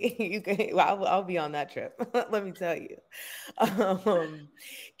ready. You can, well, I'll be on that trip. Let me tell you.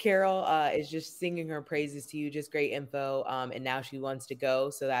 Carol is just singing her praises to you. Just great info. And now she wants to go.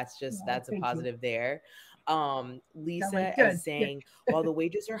 So that's a positive there. Lisa is saying, while the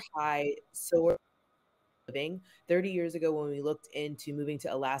wages are high, so are living. 30 years ago, when we looked into moving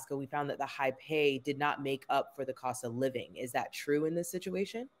to Alaska, we found that the high pay did not make up for the cost of living. Is that true in this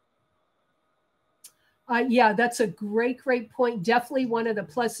situation? Yeah, that's a great point. Definitely one of the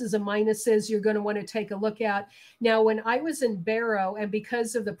pluses and minuses you're going to want to take a look at. Now, when I was in Barrow, and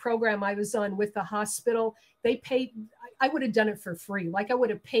because of the program I was on with the hospital, they paid, I would have done it for free. Like I would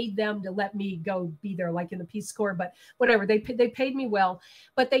have paid them to let me go be there, like in the Peace Corps, but whatever, they paid me well,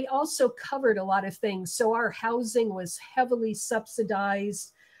 but they also covered a lot of things. So our housing was heavily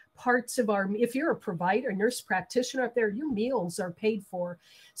subsidized. Parts of if you're a provider, nurse practitioner up there, your meals are paid for.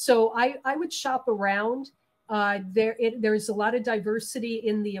 So I would shop around. There's a lot of diversity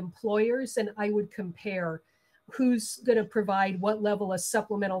in the employers, and I would compare who's going to provide what level of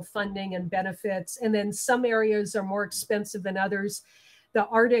supplemental funding and benefits. And then some areas are more expensive than others. The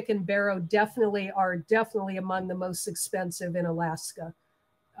Arctic and Barrow are definitely among the most expensive in Alaska.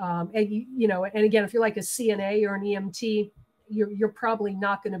 And again, if you're like a CNA or an EMT, you're probably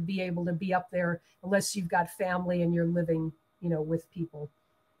not going to be able to be up there unless you've got family and you're living, with people.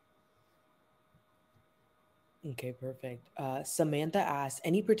 Okay, perfect. Samantha asks,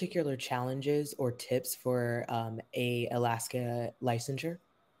 any particular challenges or tips for a Alaska licensure?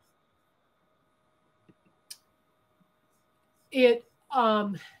 It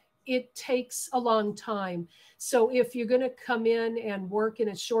takes a long time. So if you're going to come in and work in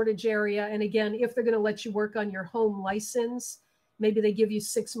a shortage area, and again, if they're going to let you work on your home license, maybe they give you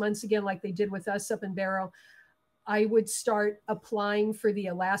 6 months again, like they did with us up in Barrow, I would start applying for the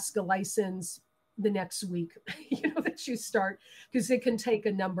Alaska license the next week, that you start, because it can take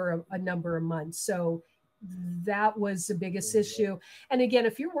a number of months. So that was the biggest issue. And again,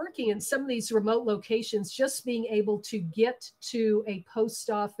 if you're working in some of these remote locations, just being able to get to a post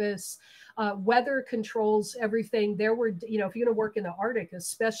office, weather controls everything. There were, if you're going to work in the Arctic,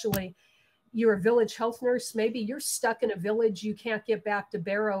 especially, you're a village health nurse, maybe you're stuck in a village, you can't get back to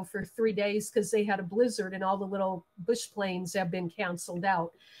Barrow for 3 days because they had a blizzard and all the little bush planes have been canceled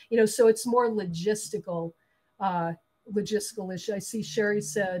out. So it's more logistical issue. I see Sherry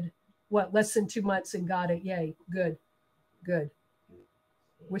said, less than 2 months and got it. Yay. Good.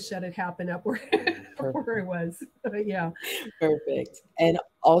 Wish that had happened up where it was. Yeah. Perfect. And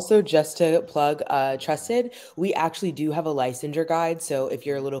also, just to plug Trusted, we actually do have a licensure guide. So if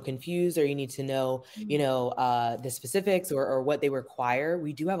you're a little confused or you need to know, the specifics or what they require,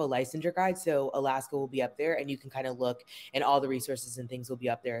 we do have a licensure guide. So Alaska will be up there and you can kind of look, and all the resources and things will be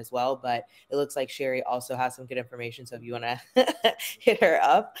up there as well. But it looks like Sherry also has some good information. So if you want to hit her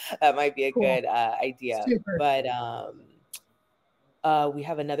up, that might be a good idea. Super. But we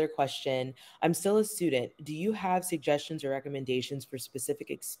have another question. I'm still a student. Do you have suggestions or recommendations for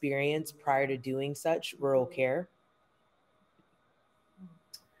specific experience prior to doing such rural care?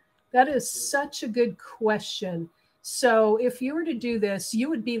 That is such a good question. So if you were to do this, you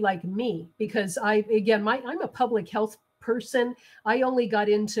would be like me, because I'm a public health person. I only got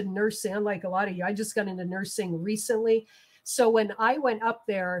into nursing, like a lot of you. I just got into nursing recently. So when I went up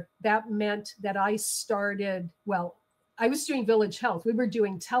there, that meant that I was doing village health. We were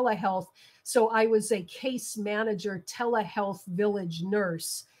doing telehealth. So I was a case manager, telehealth village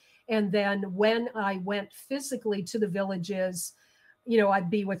nurse. And then when I went physically to the villages,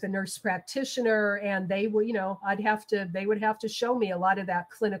 I'd be with a nurse practitioner, and they would, they would have to show me a lot of that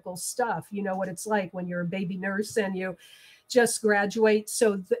clinical stuff. What it's like when you're a baby nurse and you just graduate.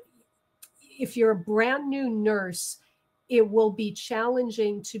 So if you're a brand new nurse, it will be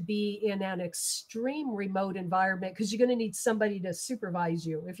challenging to be in an extreme remote environment because you're going to need somebody to supervise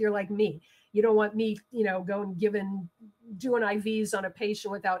you. If you're like me, you don't want me, going doing IVs on a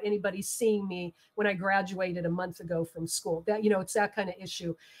patient without anybody seeing me when I graduated a month ago from school. That, it's that kind of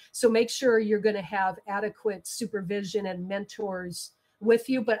issue. So make sure you're going to have adequate supervision and mentors with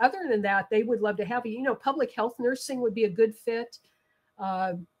you. But other than that, they would love to have you. Public health nursing would be a good fit.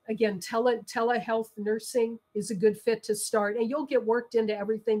 Again, telehealth nursing is a good fit to start, and you'll get worked into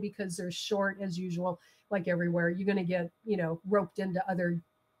everything because they're short as usual, like everywhere. You're going to get, roped into other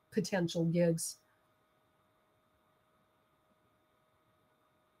potential gigs.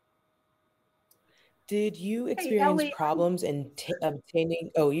 Did you experience Ellie, problems in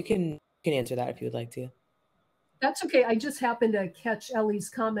obtaining? Oh, you can answer that if you would like to. That's okay. I just happened to catch Ellie's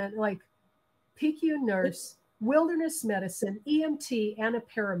comment, like PQ nurse, wilderness medicine, EMT, and a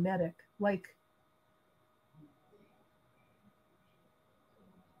paramedic. Like,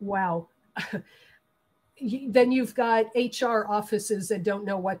 wow. Then you've got HR offices that don't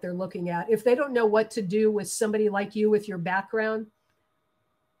know what they're looking at. If they don't know what to do with somebody like you with your background,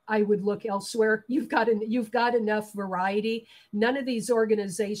 I would look elsewhere. You've got enough variety. None of these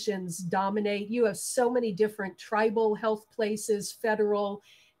organizations dominate. You have so many different tribal health places, federal,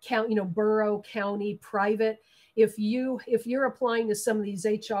 borough, county, private. If you're applying to some of these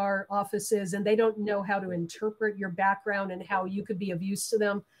HR offices and they don't know how to interpret your background and how you could be of use to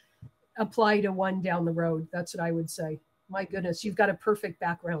them, apply to one down the road. That's what I would say. My goodness, you've got a perfect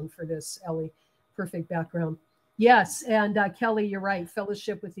background for this, Ellie. Perfect background. Yes, and Kelly, you're right.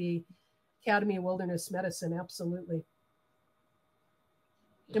 Fellowship with the Academy of Wilderness Medicine, absolutely.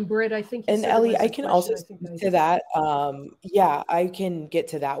 And Britt, I think you and said Ellie, I can also speak to that. Yeah, I can get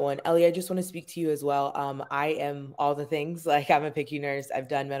to that one. Ellie, I just want to speak to you as well. I am all the things. Like, I'm a PICU nurse. I've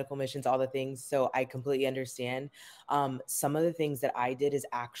done medical missions, all the things. So I completely understand. Some of the things that I did is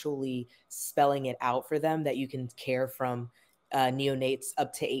actually spelling it out for them that you can care from neonates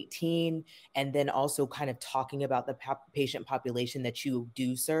up to 18, and then also kind of talking about the patient population that you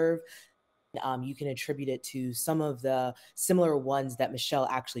do serve. You can attribute it to some of the similar ones that Michele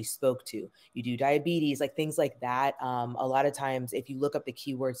actually spoke to. You do diabetes, like things like that. A lot of times, if you look up the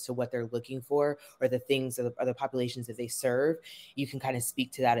keywords to what they're looking for or the things or the populations that they serve, you can kind of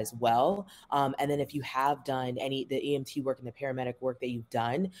speak to that as well. And then if you have done the EMT work and the paramedic work that you've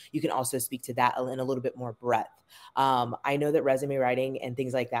done, you can also speak to that in a little bit more breadth. I know that resume writing and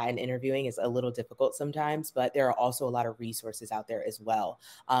things like that and interviewing is a little difficult sometimes, but there are also a lot of resources out there as well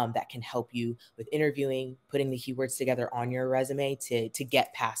that can help you with interviewing, putting the keywords together on your resume to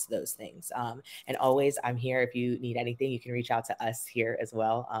get past those things. And always, I'm here. If you need anything, you can reach out to us here as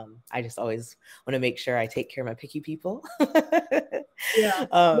well. I just always want to make sure I take care of my PICU people. Yeah.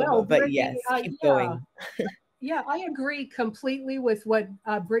 Well, but Brittany, yes, keep going. Yeah, I agree completely with what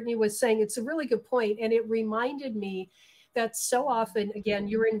Brittany was saying. It's a really good point. And it reminded me that so often, again,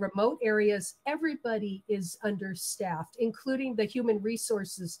 you're in remote areas, everybody is understaffed, including the human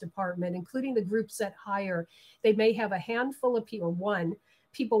resources department, including the groups that hire. They may have a handful of people,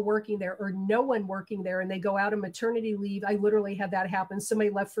 people working there or no one working there, and they go out on maternity leave. I literally had that happen.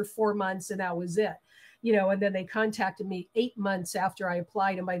 Somebody left for 4 months and that was it, and then they contacted me 8 months after I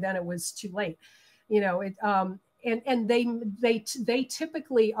applied. And by then it was too late, and they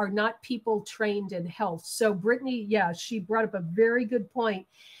typically are not people trained in health. So Brittany, yeah, she brought up a very good point.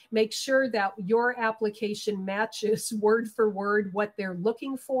 Make sure that your application matches word for word what they're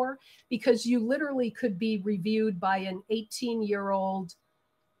looking for, because you literally could be reviewed by an 18-year-old,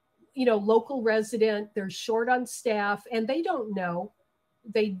 local resident. They're short on staff and they don't know.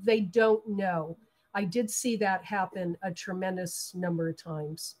 They don't know. I did see that happen a tremendous number of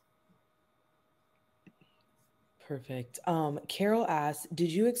times. Perfect. Carol asked,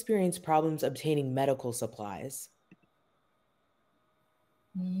 did you experience problems obtaining medical supplies?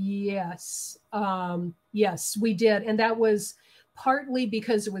 Yes. Yes, we did. And that was partly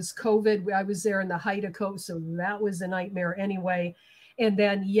because it was COVID. I was there in the height of COVID, so that was a nightmare anyway. And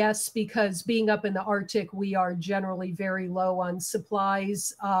then, yes, because being up in the Arctic, we are generally very low on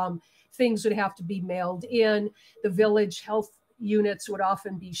supplies. Things would have to be mailed in. The village health units would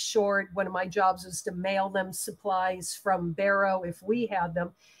often be short. One of my jobs was to mail them supplies from Barrow if we had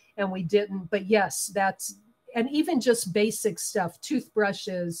them, and we didn't. But yes, and even just basic stuff,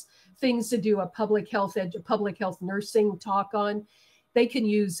 toothbrushes, things to do a public health nursing talk on. They can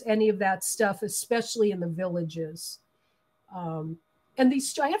use any of that stuff, especially in the villages. And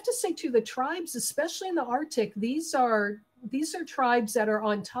I have to say too, the tribes, especially in the Arctic, these are these are tribes that are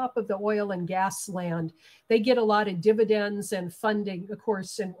on top of the oil and gas land. They get a lot of dividends and funding, of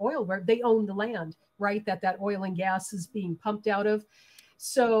course, in oil, where they own the land, right? That oil and gas is being pumped out of.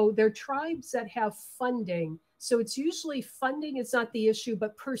 So they're tribes that have funding. So it's usually funding is not the issue,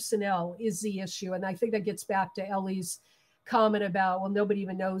 but personnel is the issue. And I think that gets back to Ellie's comment about, well, nobody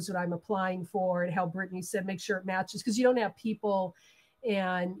even knows what I'm applying for, and how Brittany said, make sure it matches, because you don't have people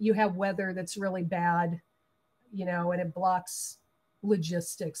and you have weather that's really bad, and it blocks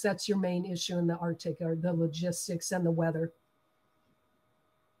logistics. That's your main issue in the Arctic, are the logistics and the weather.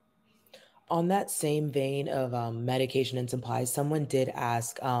 On that same vein of medication and supplies, someone did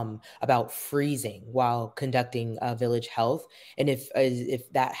ask about freezing while conducting village health, and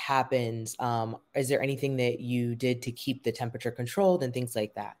if that happens, is there anything that you did to keep the temperature controlled and things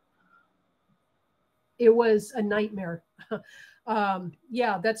like that? It was a nightmare.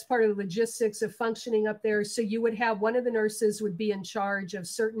 Yeah, that's part of the logistics of functioning up there. So you would have one of the nurses would be in charge of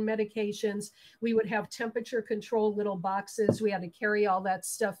certain medications. We would have temperature controlled little boxes. We had to carry all that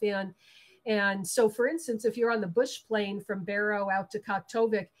stuff in. And so, for instance, if you're on the bush plane from Barrow out to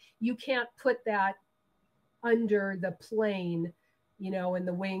Koktovik, you can't put that under the plane, in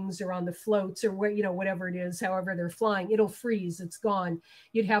the wings or on the floats or whatever it is, however they're flying. It'll freeze. It's gone.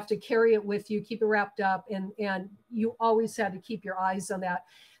 You'd have to carry it with you, keep it wrapped up, and you always had to keep your eyes on that.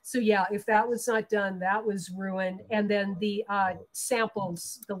 So yeah, if that was not done, that was ruined. And then the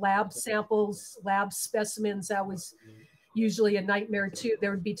samples, the lab samples, lab specimens, that was usually a nightmare too.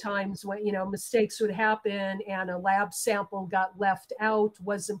 There would be times when, mistakes would happen and a lab sample got left out,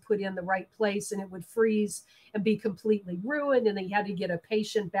 wasn't put in the right place, and it would freeze and be completely ruined. And then you had to get a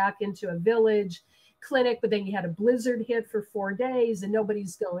patient back into a village clinic, but then you had a blizzard hit for 4 days and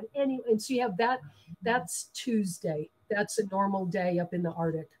nobody's going anywhere. And so you have that. That's Tuesday. That's a normal day up in the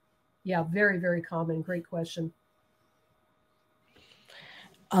Arctic. Yeah, very, very common. Great question.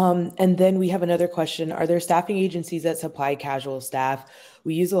 And then we have another question. Are there staffing agencies that supply casual staff?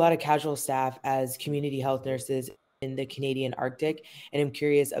 We use a lot of casual staff as community health nurses in the Canadian Arctic, and I'm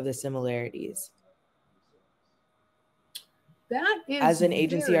curious of the similarities. That is as an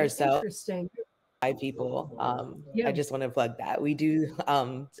agency ourselves. Interesting. 5 people. Yeah. I just want to plug that. We do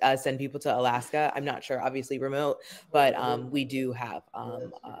send people to Alaska. I'm not sure, obviously remote, but we do have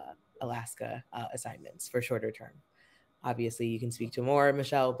Alaska assignments for shorter term. Obviously, you can speak to more,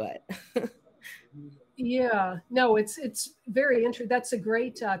 Michelle, but. Yeah, no, it's very interesting. That's a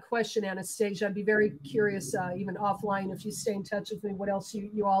great question, Anastasia. I'd be very curious, even offline, if you stay in touch with me, what else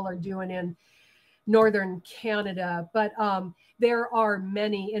you all are doing in Northern Canada. But there are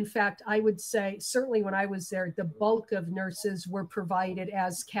many. In fact, I would say certainly when I was there, the bulk of nurses were provided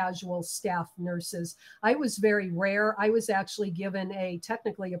as casual staff nurses. I was very rare. I was actually given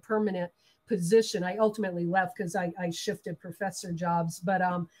technically a permanent position. I ultimately left because I shifted professor jobs, but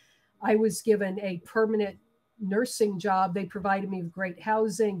I was given a permanent nursing job. They provided me with great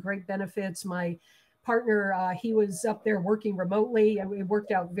housing, great benefits. My partner, he was up there working remotely, and it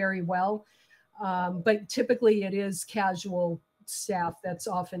worked out very well. But typically it is casual staff. That's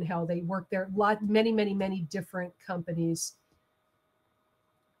often how they work there. Many different companies.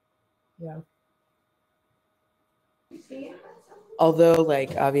 Yeah. Although,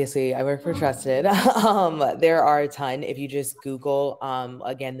 like, obviously I work for Trusted, there are a ton. If you just Google,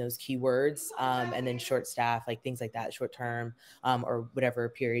 again, those keywords, and then short staff, like things like that, short term, or whatever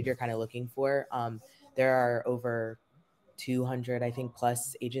period you're kind of looking for. There are over 200, I think,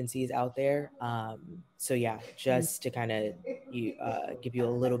 plus agencies out there. So yeah, just to kind of give you a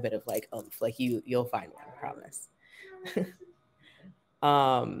little bit of like oomph, like you'll find one, I promise.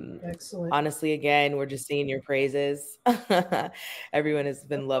 Excellent. Honestly, again, we're just singing your praises. Everyone has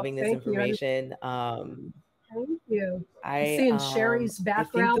been loving this information. Thank you. Seeing Sherry's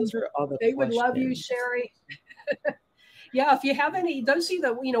background, I think those were all the they questions. would love you, Sherry. Yeah, if you have any, those of you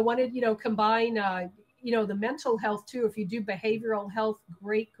that wanted combine the mental health too. If you do behavioral health,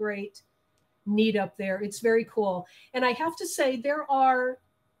 great need up there. It's very cool. And I have to say,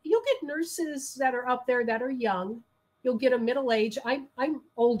 you'll get nurses that are up there that are young. You'll get a middle age. I'm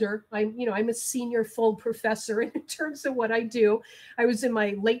older. I'm a senior full professor in terms of what I do. I was in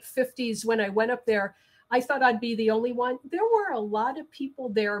my late 50s when I went up there. I thought I'd be the only one. There were a lot of people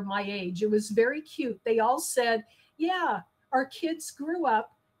there my age. It was very cute. They all said, yeah, our kids grew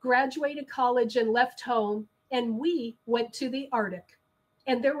up, graduated college and left home, and we went to the Arctic.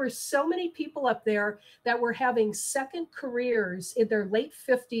 And there were so many people up there that were having second careers in their late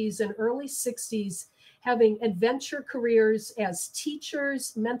 50s and early 60s, having adventure careers as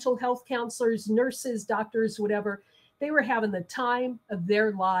teachers, mental health counselors, nurses, doctors, whatever. They were having the time of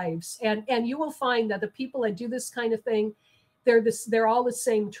their lives. And you will find that the people that do this kind of thing, they're all the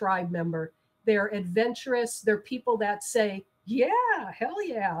same tribe member. They're adventurous. They're people that say, yeah, hell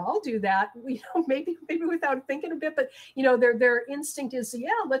yeah, I'll do that. Maybe without thinking a bit, but their instinct is, yeah,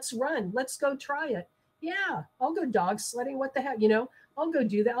 let's run, let's go try it. Yeah, I'll go dog sledding. What the heck, I'll go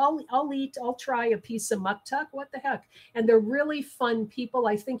do that. I'll try a piece of muktuk. What the heck? And they're really fun people.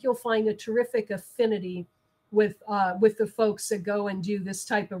 I think you'll find a terrific affinity with the folks that go and do this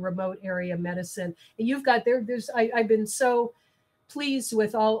type of remote area medicine. And you've got I've been so pleased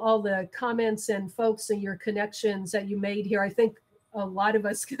with all the comments and folks and your connections that you made here. I think a lot of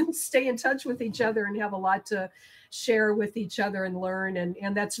us can stay in touch with each other and have a lot to share with each other and learn.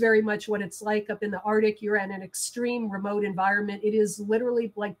 And that's very much what it's like up in the Arctic. You're in an extreme remote environment. It is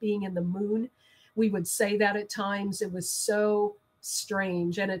literally like being in the moon. We would say that at times. It was so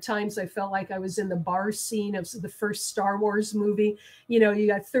strange. And at times I felt like I was in the bar scene of the first Star Wars movie. You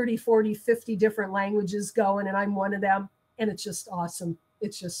got 30, 40, 50 different languages going, and I'm one of them. And it's just awesome.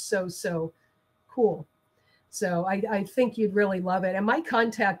 It's just so cool. So I think you'd really love it. And my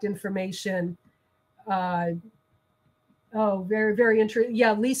contact information, very, very interesting.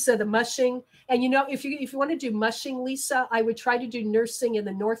 Yeah, Lisa, the mushing. And if you want to do mushing, Lisa, I would try to do nursing in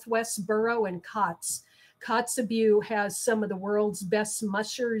the Northwest Borough and Kotz. Kotzebue has some of the world's best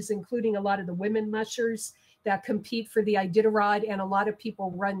mushers, including a lot of the women mushers that compete for the Iditarod, and a lot of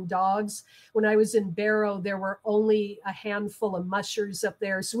people run dogs. When I was in Barrow, there were only a handful of mushers up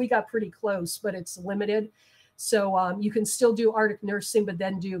there. So we got pretty close, but it's limited. So you can still do Arctic nursing, but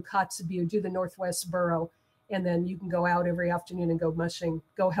then do Kotzebue, do the Northwest Borough. And then you can go out every afternoon and go mushing,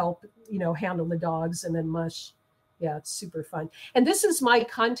 go help, handle the dogs and then mush. Yeah, it's super fun. And this is my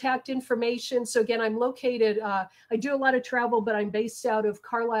contact information. So again, I'm located, I do a lot of travel, but I'm based out of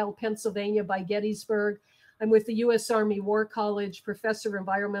Carlisle, Pennsylvania by Gettysburg. I'm with the U.S. Army War College, professor of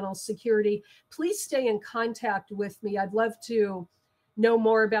environmental security. Please stay in contact with me. I'd love to know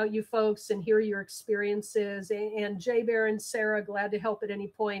more about you folks and hear your experiences. And Jay Bear and Sarah, glad to help at any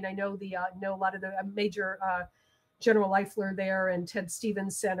point. I know know a lot of the major General Eifler there and Ted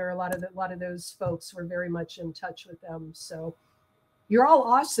Stevens Center. A lot of those folks were very much in touch with them. So you're all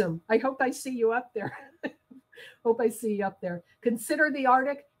awesome. I hope I see you up there. Hope I see you up there. Consider the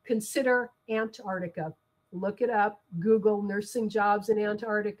Arctic. Consider Antarctica. Look it up. Google nursing jobs in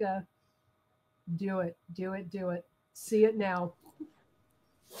Antarctica. Do it. See it now.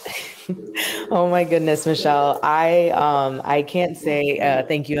 Oh my goodness, Michele. I can't say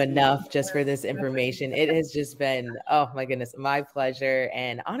thank you enough just for this information. It has just been, oh my goodness, my pleasure.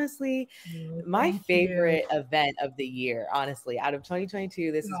 And honestly, my favorite event of the year, honestly, out of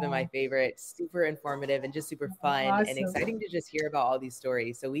 2022, this has been my favorite. Super informative and just super fun and exciting to just hear about all these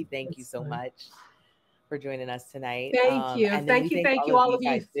stories. So we thank you so much for joining us tonight. Thank you. And thank you, all of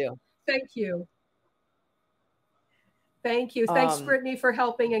you. Too. Thank you. Thank you. Thanks, Brittany, for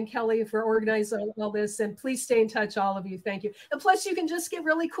helping, and Kelly for organizing all this. And please stay in touch, all of you. Thank you. And plus, you can just get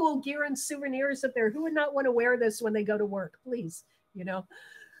really cool gear and souvenirs up there. Who would not want to wear this when they go to work? Please,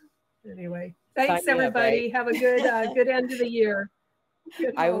 Anyway, thanks, everybody. Have a good end of the year.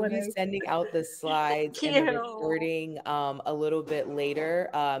 I will be sending out the slides and the recording a little bit later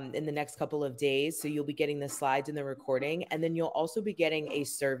in the next couple of days. So you'll be getting the slides and the recording, and then you'll also be getting a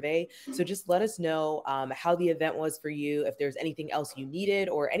survey. So just let us know how the event was for you, if there's anything else you needed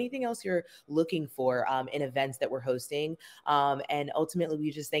or anything else you're looking for in events that we're hosting. And ultimately,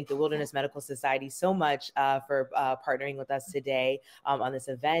 we just thank the Wilderness Medical Society so much for partnering with us today on this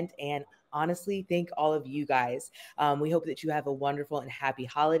event. And honestly, thank all of you guys. We hope that you have a wonderful and happy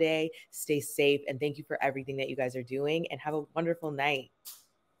holiday. Stay safe, and thank you for everything that you guys are doing, and have a wonderful night.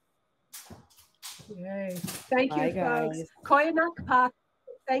 Yay. Thank you, folks. Koyanakpak.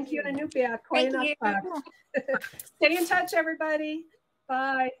 Thank you, Anupia. Koyanakpak. Stay in touch, everybody.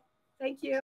 Bye. Thank you.